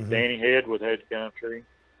Country, Mm-hmm. Danny Head with Head Country,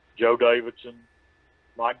 Joe Davidson,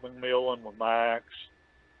 Mike McMillan with Max,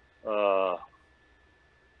 and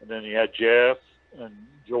then you had Jeff and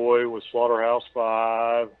Joy with Slaughterhouse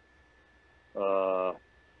 5.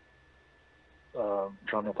 I'm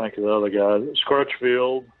trying to think of the other guys.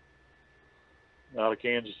 Scrutchfield out of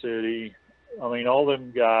Kansas City. I mean, all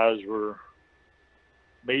them guys were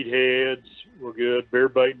meatheads, were good, beer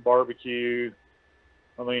bait and barbecue.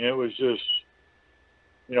 I mean, it was just,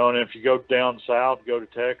 and if you go down south, go to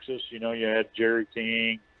Texas, you had Jerry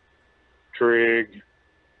King, Trigg,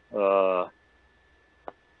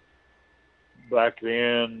 back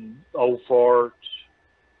then, Old Farts,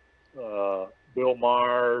 Bill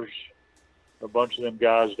Myers, a bunch of them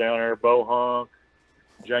guys down there, Bo Hunk,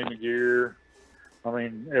 Jamie Gear. I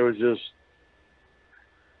mean, it was just,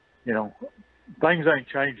 things ain't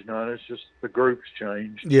changed none. It's just the group's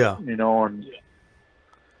changed. Yeah. And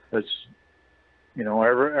it's,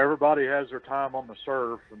 everybody has their time on the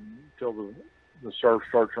surf until the surf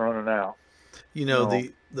starts running out.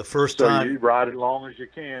 The first So time you ride it long as you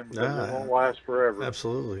can because it won't last forever.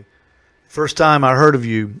 Absolutely. First time I heard of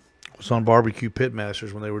you was on Barbecue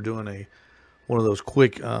Pitmasters when they were doing one of those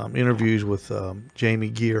quick interviews with Jamie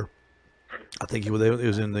Gear. I think it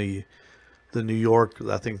was in the New York,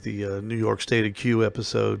 I think the New York State of Q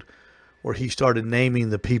episode where he started naming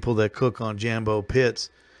the people that cook on Jambo pits,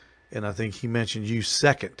 and I think he mentioned you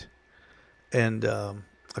second. And of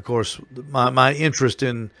course, my interest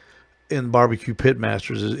in Barbecue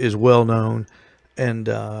Pitmasters is well known, and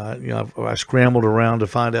I scrambled around to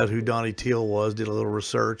find out who Donny Teel was, did a little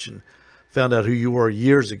research, and found out who you were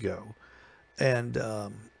years ago. And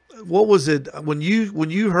what was it when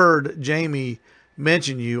you heard Jamie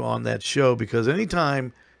mention you on that show? Because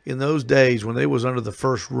anytime in those days when they was under the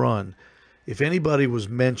first run, if anybody was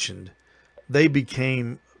mentioned, they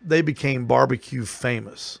became barbecue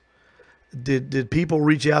famous. Did people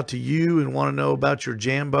reach out to you and want to know about your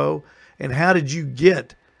Jambo? And how did you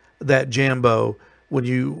get that Jambo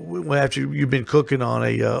after you've been cooking on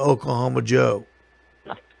a Oklahoma Joe?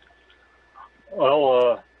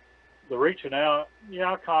 Well, the reaching out,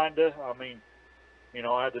 yeah, kinda. I mean,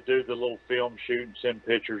 I had to do the little film shoot and send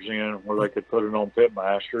pictures in where they could put it on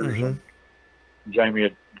Pitmasters. Mm-hmm. And Jamie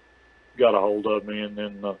had got a hold of me, and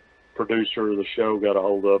then the producer of the show got a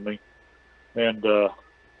hold of me. And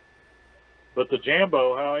but the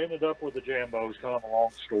Jambo, how I ended up with the Jambo is kind of a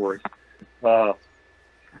long story.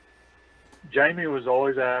 Jamie was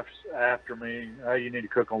always after me. Hey, you need to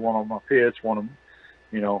cook on one of my pits. One of them,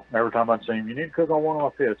 every time I'd see him, you need to cook on one of my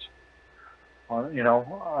pits. I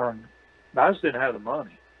just didn't have the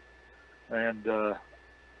money, and they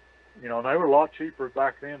were a lot cheaper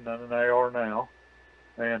back then than they are now,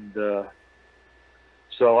 and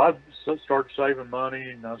so I started saving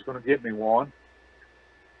money, and I was going to get me one,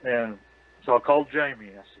 and so I called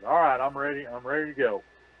Jamie. I said, "All right, I'm ready. I'm ready to go.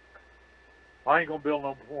 I ain't going to build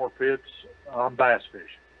no more pits. I'm bass fishing."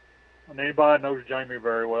 And anybody knows Jamie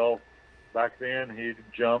very well. Back then, he'd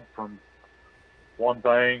jump from one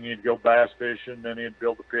thing, he'd go bass fishing, then he'd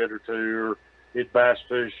build a pit or two, or he'd bass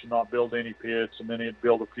fish and not build any pits, and then he'd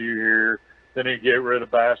build a few here. Then he'd get rid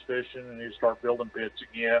of bass fishing, and he'd start building pits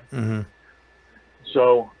again. Mm-hmm.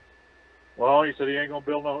 So, he said he ain't going to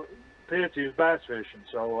build no pits, he was bass fishing.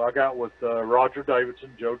 So I got with Roger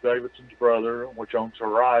Davidson, Joe Davidson's brother, which owns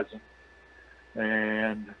Horizon,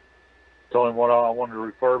 and told him what I wanted to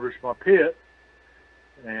refurbish my pit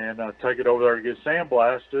and take it over there to get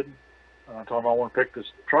sandblasted. I told him I want to pick this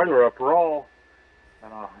trailer up raw,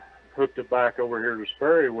 and I hooked it back over here to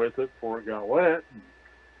Sperry with it before it got wet and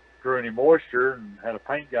drew any moisture, and had a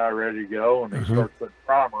paint guy ready to go, and he started putting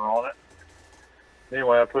primer on it.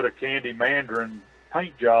 Anyway, I put a Candy Mandarin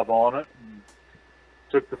paint job on it and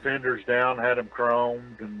took the fenders down, had them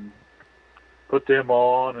chromed, and put them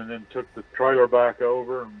on, and then took the trailer back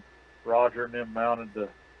over, and Roger and them mounted the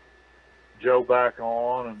Joe back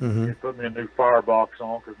on, and Mm-hmm. he put me a new firebox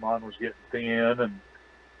on because mine was getting thin, and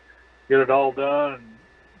get it all done and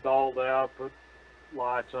dolled out, put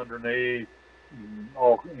lights underneath, and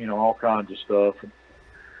all kinds of stuff, and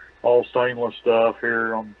all stainless stuff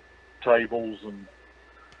here on tables, and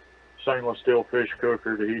stainless steel fish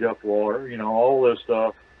cooker to heat up water, all this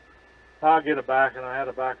stuff. I get it back, and I had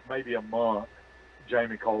it back maybe a month.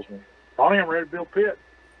 Jamie calls me, Donny, I'm ready to build a pit.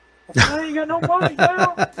 I ain't got no money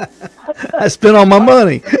now. I spent all my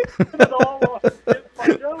money. all getting my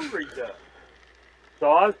Joe redone.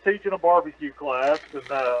 So I was teaching a barbecue class, and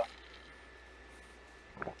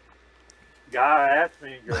guy asked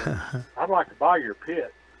me, he goes, I'd like to buy your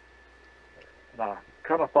pit. And I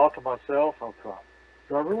kind of thought to myself, I thought,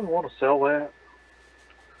 do I really want to sell that?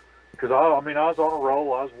 Because I was on a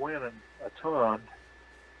roll. I was winning a ton.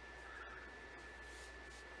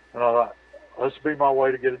 And I thought, this would be my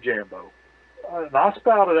way to get a Jambo. And I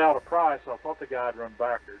spouted out a price. I thought the guy'd run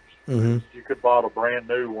backwards. Mm-hmm. You could buy a brand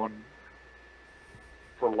new one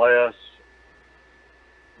for less,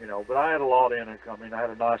 but I had a lot in it. I had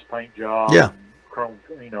a nice paint job. Yeah. And chrome,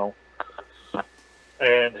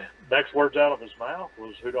 And next words out of his mouth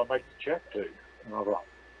was, who do I make the check to? And I thought,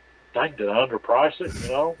 dang, did I underprice it,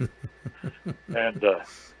 And,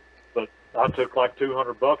 but I took like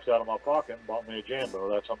 $200 out of my pocket and bought me a Jambo.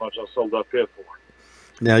 That's how much I sold that pit for.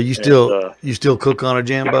 Now you still cook on a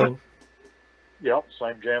Jambo? Yep,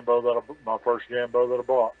 same Jambo my first Jambo that I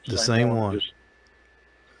bought. The same one.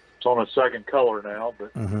 It's on a second color now,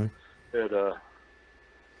 but mm-hmm.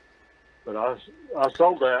 But I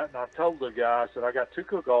sold that, and I told the guy, I said, I got 2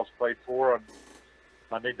 cook-offs paid for, and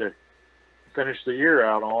I need to finish the year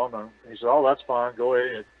out on. And he said, oh, that's fine, go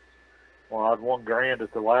ahead. Well, I had $1,000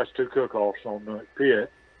 at the last 2 cook-offs on the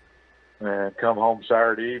pit, and come home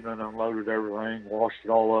Saturday evening, unloaded everything, washed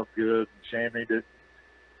it all up good, and chamoised it,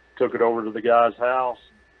 took it over to the guy's house.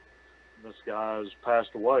 And this guy has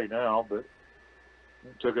passed away now, but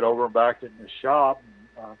took it over and back in the shop,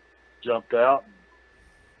 and I jumped out and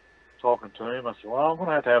talking to him. I said, well, I'm going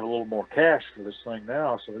to have a little more cash for this thing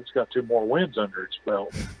now. So it's got 2 more wins under its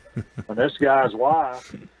belt. And this guy's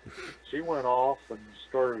wife, she went off and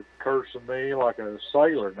started cursing me like a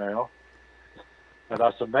sailor now. And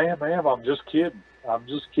I said, ma'am, I'm just kidding. I'm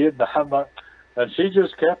not. And she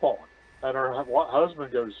just kept on. And her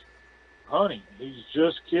husband goes, honey, he's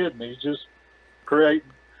just kidding. He's just creating.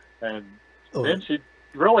 And then she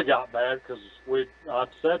really got mad because I'd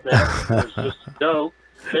said that. It was just a joke.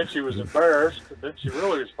 Then she was embarrassed, and then she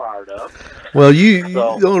really was fired up. Well,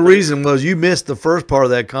 the only reason was you missed the first part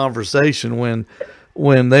of that conversation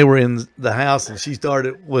when they were in the house and she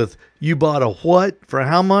started with, you bought a what for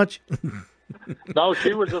how much? No,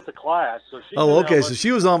 she was at the class. So she okay, so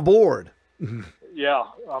she was on board. Yeah,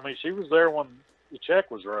 she was there when the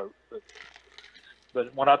check was wrote.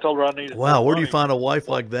 But when I told her I needed wow, where do you find a wife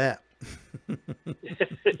like that?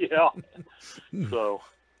 Yeah. So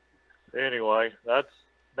anyway,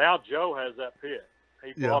 now Joe has that pit.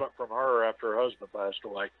 He bought it from her after her husband passed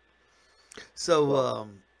away.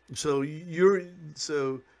 So,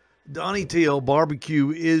 Donny Teel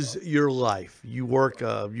Barbecue is your life. You work,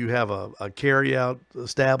 you have a carry-out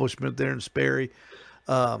establishment there in Sperry,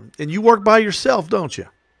 and you work by yourself, don't you?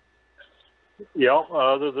 Yeah,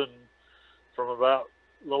 other than from about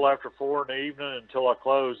a little after 4 in the evening until I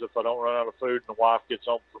close, if I don't run out of food and the wife gets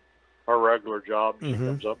home from her regular job, she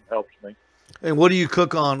comes up and helps me. And what do you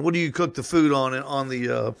cook on? What do you cook the food on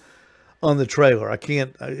the trailer? I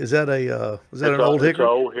can't. Is that an old hickory? It's an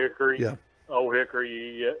old hickory. Yeah. Old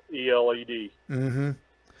hickory ELED. Mm-hmm.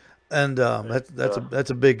 And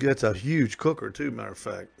that's a huge cooker too. Matter of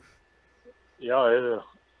fact. Yeah,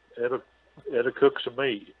 it'll cook some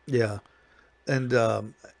meat. Yeah, and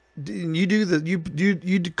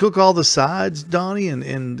you cook all the sides, Donny,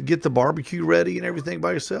 and get the barbecue ready and everything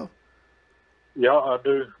by yourself. Yeah, I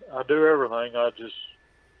do everything. I just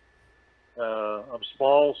I'm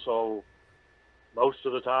small, so most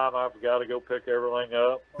of the time I've got to go pick everything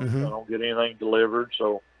up. Mm-hmm. I don't get anything delivered,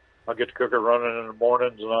 so I get the cooker running in the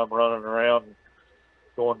mornings, and I'm running around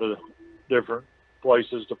going to different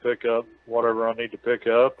places to pick up whatever I need to pick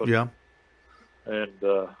up. And, And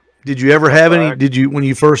did you ever have any? When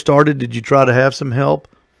you first started, did you try to have some help?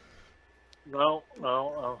 No,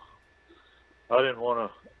 I didn't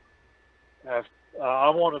want to.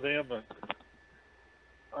 I'm one of them that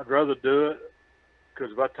I'd rather do it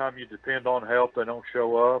because by the time you depend on help, they don't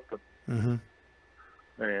show up. And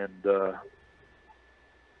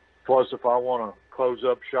plus, if I want to close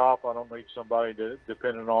up shop, I don't need somebody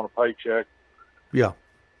depending on a paycheck. Yeah.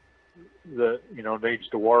 That needs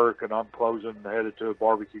to work, and I'm closing and headed to a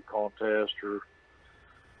barbecue contest or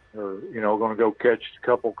or going to go catch a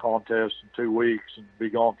couple contests in 2 weeks and be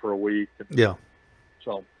gone for a week. And Yeah.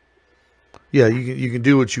 so. Yeah, you can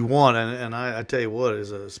do what you want, and I tell you what,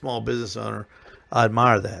 as a small business owner, I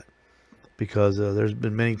admire that because there's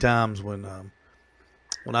been many times when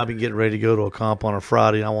I've been getting ready to go to a comp on a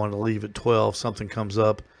Friday and I wanted to leave at 12, something comes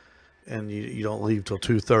up and you don't leave till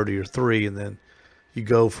 2:30 or 3, and then you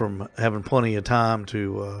go from having plenty of time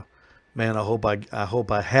to man, I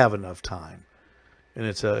hope I have enough time, and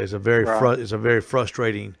it's a very Right. it's a very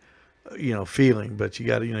frustrating feeling, but you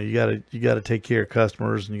got to you got to take care of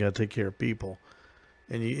customers and you got to take care of people,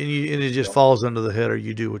 and and it just Yep. falls under the header.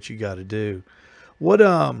 You do what you got to do. What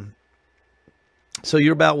So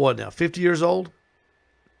you're about what now? 50 years old?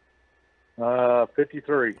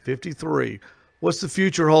 53. 53. What's the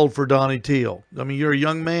future hold for Donny Teel? I mean, you're a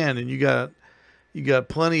young man and you got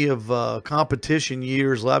plenty of competition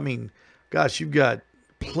years. I mean, gosh, you've got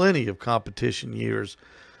plenty of competition years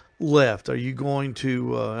left. Are you going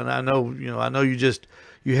to? And I know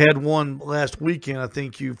you had one last weekend. I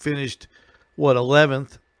think you finished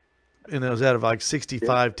 11th, and it was out of like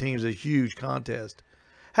 65 teams. A huge contest.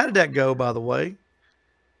 How did that go, by the way?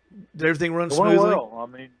 Did everything run It went smoothly? well. I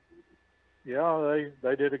mean, yeah,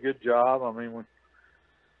 they did a good job. I mean,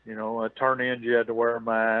 at turn ins you had to wear a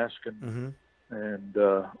mask and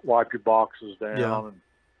wipe your boxes down,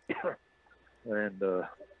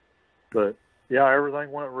 but yeah,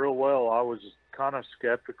 everything went real well. I was kind of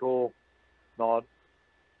skeptical, not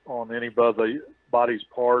on anybody's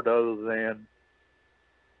part, other than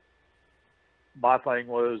my thing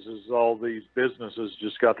is all these businesses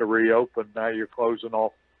just got to reopen. Now you're closing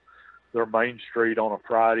off their main street on a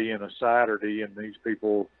Friday and a Saturday, and these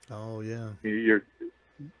people, oh yeah,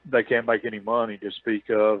 they can't make any money to speak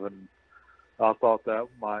of. And I thought that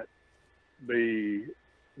might be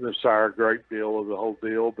the sour grape deal of the whole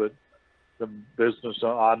deal, but the business,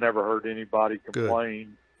 I never heard anybody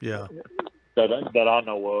complain. Good. Yeah, that I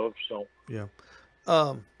know of. So yeah.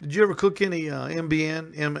 Did you ever cook any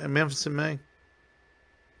MBN in Memphis in May?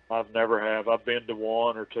 I've never have. I've been to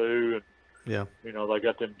one or two, and yeah, they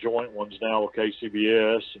got them joint ones now with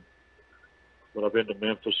KCBS. But I've been to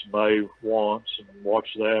Memphis in May once and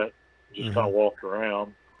watched that. Just kind of walked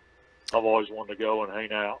around. I've always wanted to go and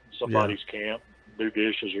hang out in somebody's camp, do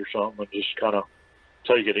dishes or something, and just kind of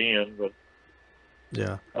take it in. But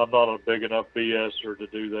yeah, I'm not a big enough BSer to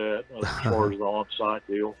do that as far as the on-site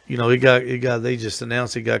deal. They just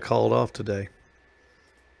announced it got called off today.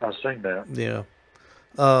 I've seen that. Yeah.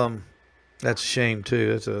 That's a shame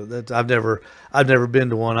too. I've never been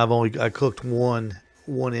to one. I cooked one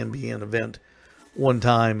MBN event one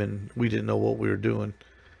time, and we didn't know what we were doing,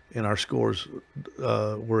 and our scores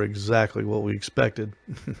were exactly what we expected.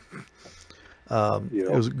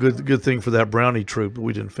 It was a good thing for that brownie troop that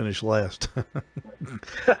we didn't finish last.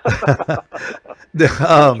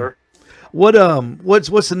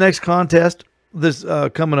 What's the next contest this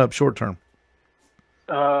coming up short term?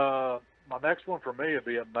 My next one for me would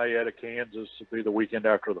be in Mayetta, Kansas. It'd be the weekend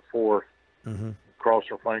after the 4th. Cross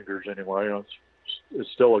our fingers anyway. It's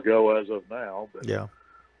still a go as of now, but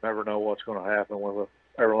never know what's going to happen with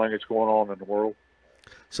everything that's going on in the world.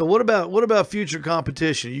 So what about future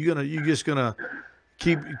competition? You just gonna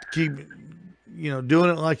keep doing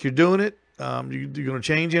it like you're doing it? You gonna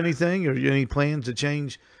change anything, or any plans to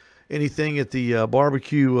change anything at the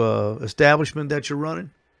barbecue establishment that you're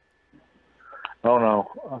running? Oh no,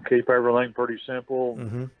 I'll keep everything pretty simple.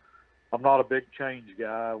 I'm not a big change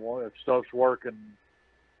guy. If stuff's working,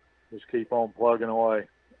 just keep on plugging away.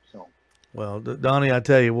 So. Well, Donny, I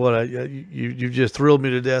tell you what, you just thrilled me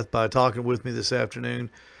to death by talking with me this afternoon,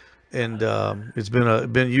 and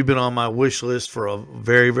you've been on my wish list for a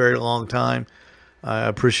very, very long time. I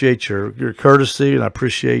appreciate your courtesy, and I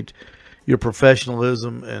appreciate your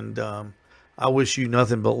professionalism, and I wish you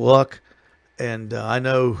nothing but luck. And I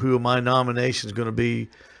know who my nomination is going to be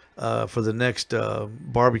for the next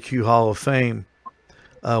Barbecue Hall of Fame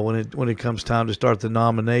when it comes time to start the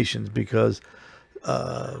nominations, because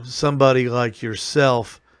somebody like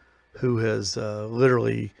yourself, who has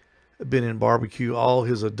literally been in barbecue all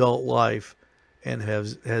his adult life and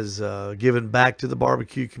has given back to the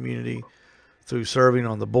barbecue community through serving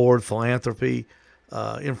on the board, philanthropy,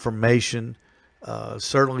 information,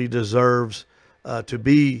 certainly deserves to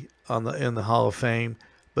be in the Hall of Fame,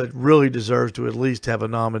 but really deserves to at least have a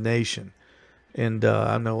nomination. And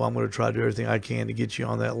I know I'm going to try to do everything I can to get you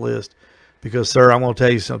on that list, because, sir, I'm going to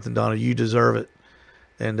tell you something, Donny, you deserve it.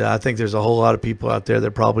 And I think there's a whole lot of people out there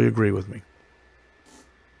that probably agree with me.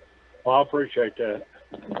 Well, I appreciate that.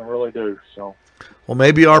 I really do. So. Well,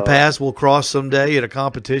 maybe our paths will cross someday at a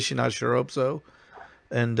competition. I sure hope so.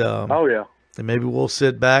 And oh yeah. And maybe we'll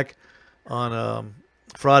sit back on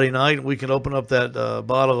Friday night and we can open up that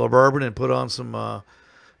bottle of bourbon and put on some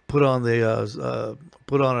put on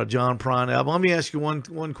a John Prine album. Let me ask you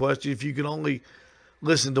one question. If you could only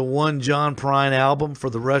listen to one John Prine album for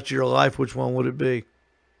the rest of your life, which one would it be?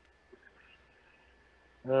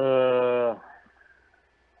 I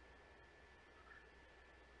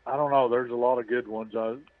don't know. There's a lot of good ones.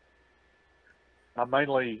 I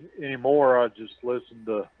mainly anymore I just listen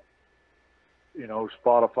to,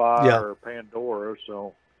 Spotify or Pandora.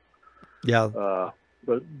 So yeah.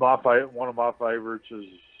 But one of my favorites is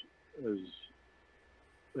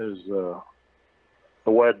the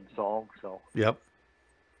wedding song. So yep,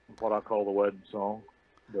 what I call the wedding song.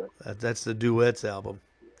 But that's the duets album.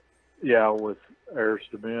 Yeah, with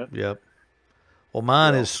Aristament. Yep. Well,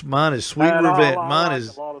 mine is Sweet Revenge. Mine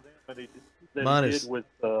is a lot of them that he did with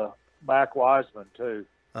Mac Wiseman too.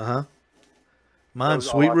 Mine's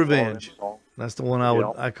Sweet Revenge. That's the one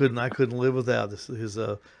I couldn't live without. This is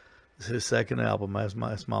his second album. That's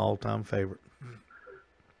my all-time favorite.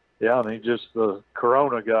 Yeah, and the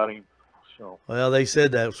Corona got him. So. Well, they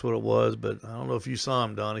said that's what it was, but I don't know if you saw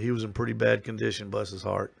him, Donny. He was in pretty bad condition. Bless his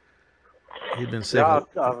heart. He'd been sick. Yeah,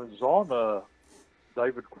 I was on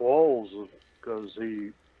David Qualls because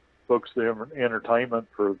he books the entertainment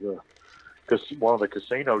for one of the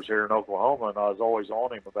casinos here in Oklahoma, and I was always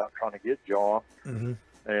on him about trying to get John. Mm-hmm.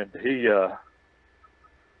 And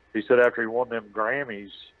he said after he won them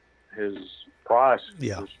Grammys, his price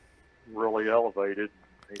was really elevated.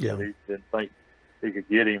 He said he didn't think he could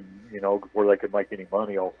get him, where they could make any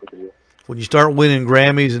money off the deal. When you start winning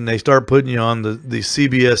Grammys and they start putting you on the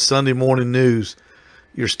CBS Sunday morning news,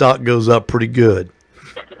 your stock goes up pretty good.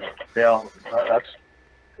 Yeah,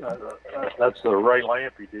 that's the Ray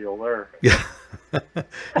Lampy deal there. Yeah.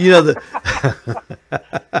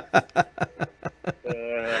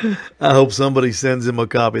 I hope somebody sends him a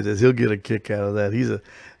copy of this. He'll get a kick out of that.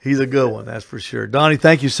 He's a good one, that's for sure. Donny,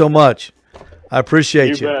 thank you so much. I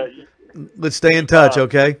appreciate you. Let's stay in touch,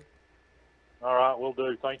 okay? All right, we'll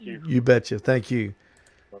do. Thank you. You betcha. Thank you.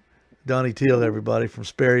 Donny Teel, everybody, from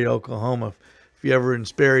Sperry, Oklahoma. If you're ever in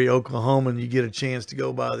Sperry, Oklahoma, and you get a chance to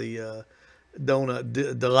go by the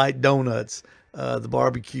Delight Donuts, the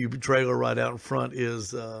barbecue trailer right out in front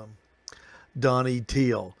is Donny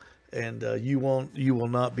Teel. And you will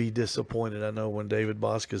not be disappointed. I know when David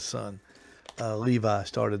Bosca's son, Levi,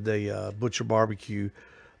 started the Butcher Barbecue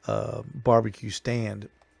stand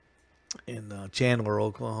in Chandler,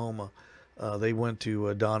 Oklahoma. They went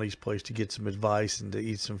to Donnie's place to get some advice and to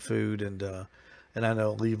eat some food, and I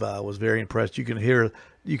know Levi was very impressed. You can hear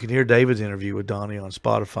David's interview with Donnie on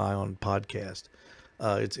Spotify on podcast.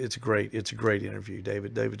 It's a great interview.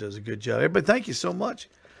 David does a good job. Everybody, thank you so much.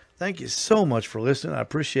 Thank you so much for listening. I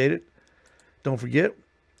appreciate it. Don't forget,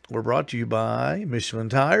 we're brought to you by Michelin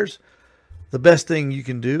Tires. The best thing you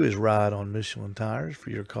can do is ride on Michelin Tires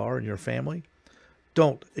for your car and your family.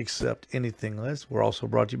 Don't accept anything less. We're also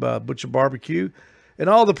brought to you by Butcher Barbecue and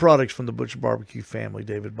all the products from the Butcher Barbecue family.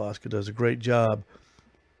 David Bosca does a great job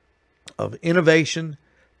of innovation,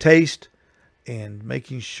 taste, and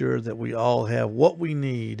making sure that we all have what we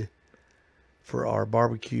need for our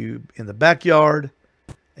barbecue in the backyard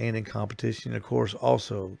and in competition. And of course,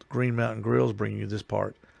 also Green Mountain Grills bring you this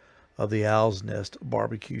part of the Owl's Nest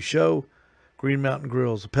Barbecue Show. Green Mountain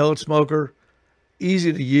Grills, a pellet smoker,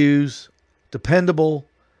 easy to use, dependable.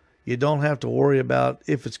 You don't have to worry about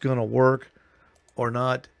if it's going to work or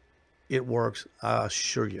not. It works, I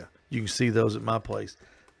assure you. You can see those at my place,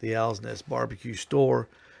 the Owl's Nest Barbecue Store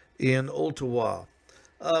in Ottawa.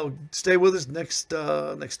 Stay with us next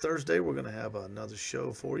Thursday. We're going to have another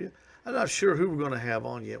show for you. I'm not sure who we're going to have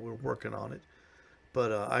on yet. We're working on it.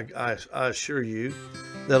 But I assure you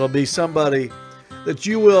that'll be somebody that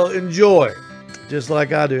you will enjoy, just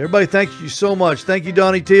like I do. Everybody, thank you so much. Thank you,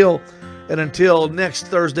 Donny Teel. And until next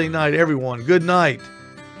Thursday night, everyone, good night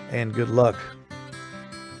and good luck.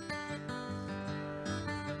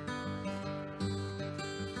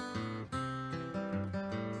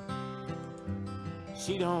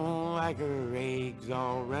 She don't like her eggs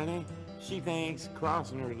all runny. She thinks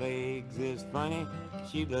crossing her legs is funny.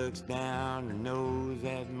 She looks down her nose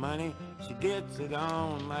at money. She gets it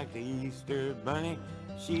on like the Easter bunny.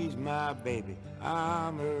 She's my baby,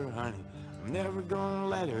 I'm her honey. I'm never gonna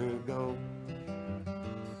let her go.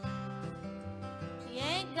 He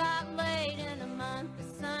ain't got laid in a month of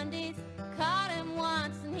Sundays. Caught him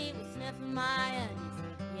once and he was sniffing my undies.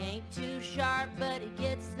 He ain't too sharp, but he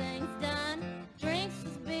gets things done. Drinks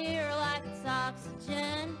his beer like it's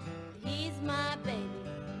oxygen. He's my baby,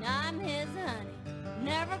 and I'm his honey.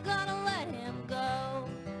 Never gonna let him go.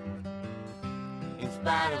 In spite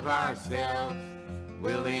spite of ourselves,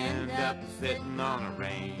 we'll end up sitting on a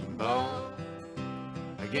rainbow.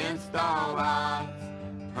 Against all odds,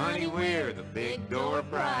 honey, we're the big door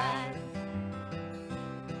prize.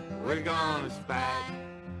 We're gonna spike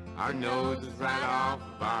our noses right off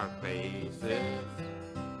of our faces.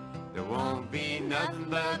 There won't be nothing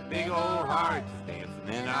but big old hearts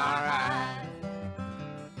dancing in our eyes.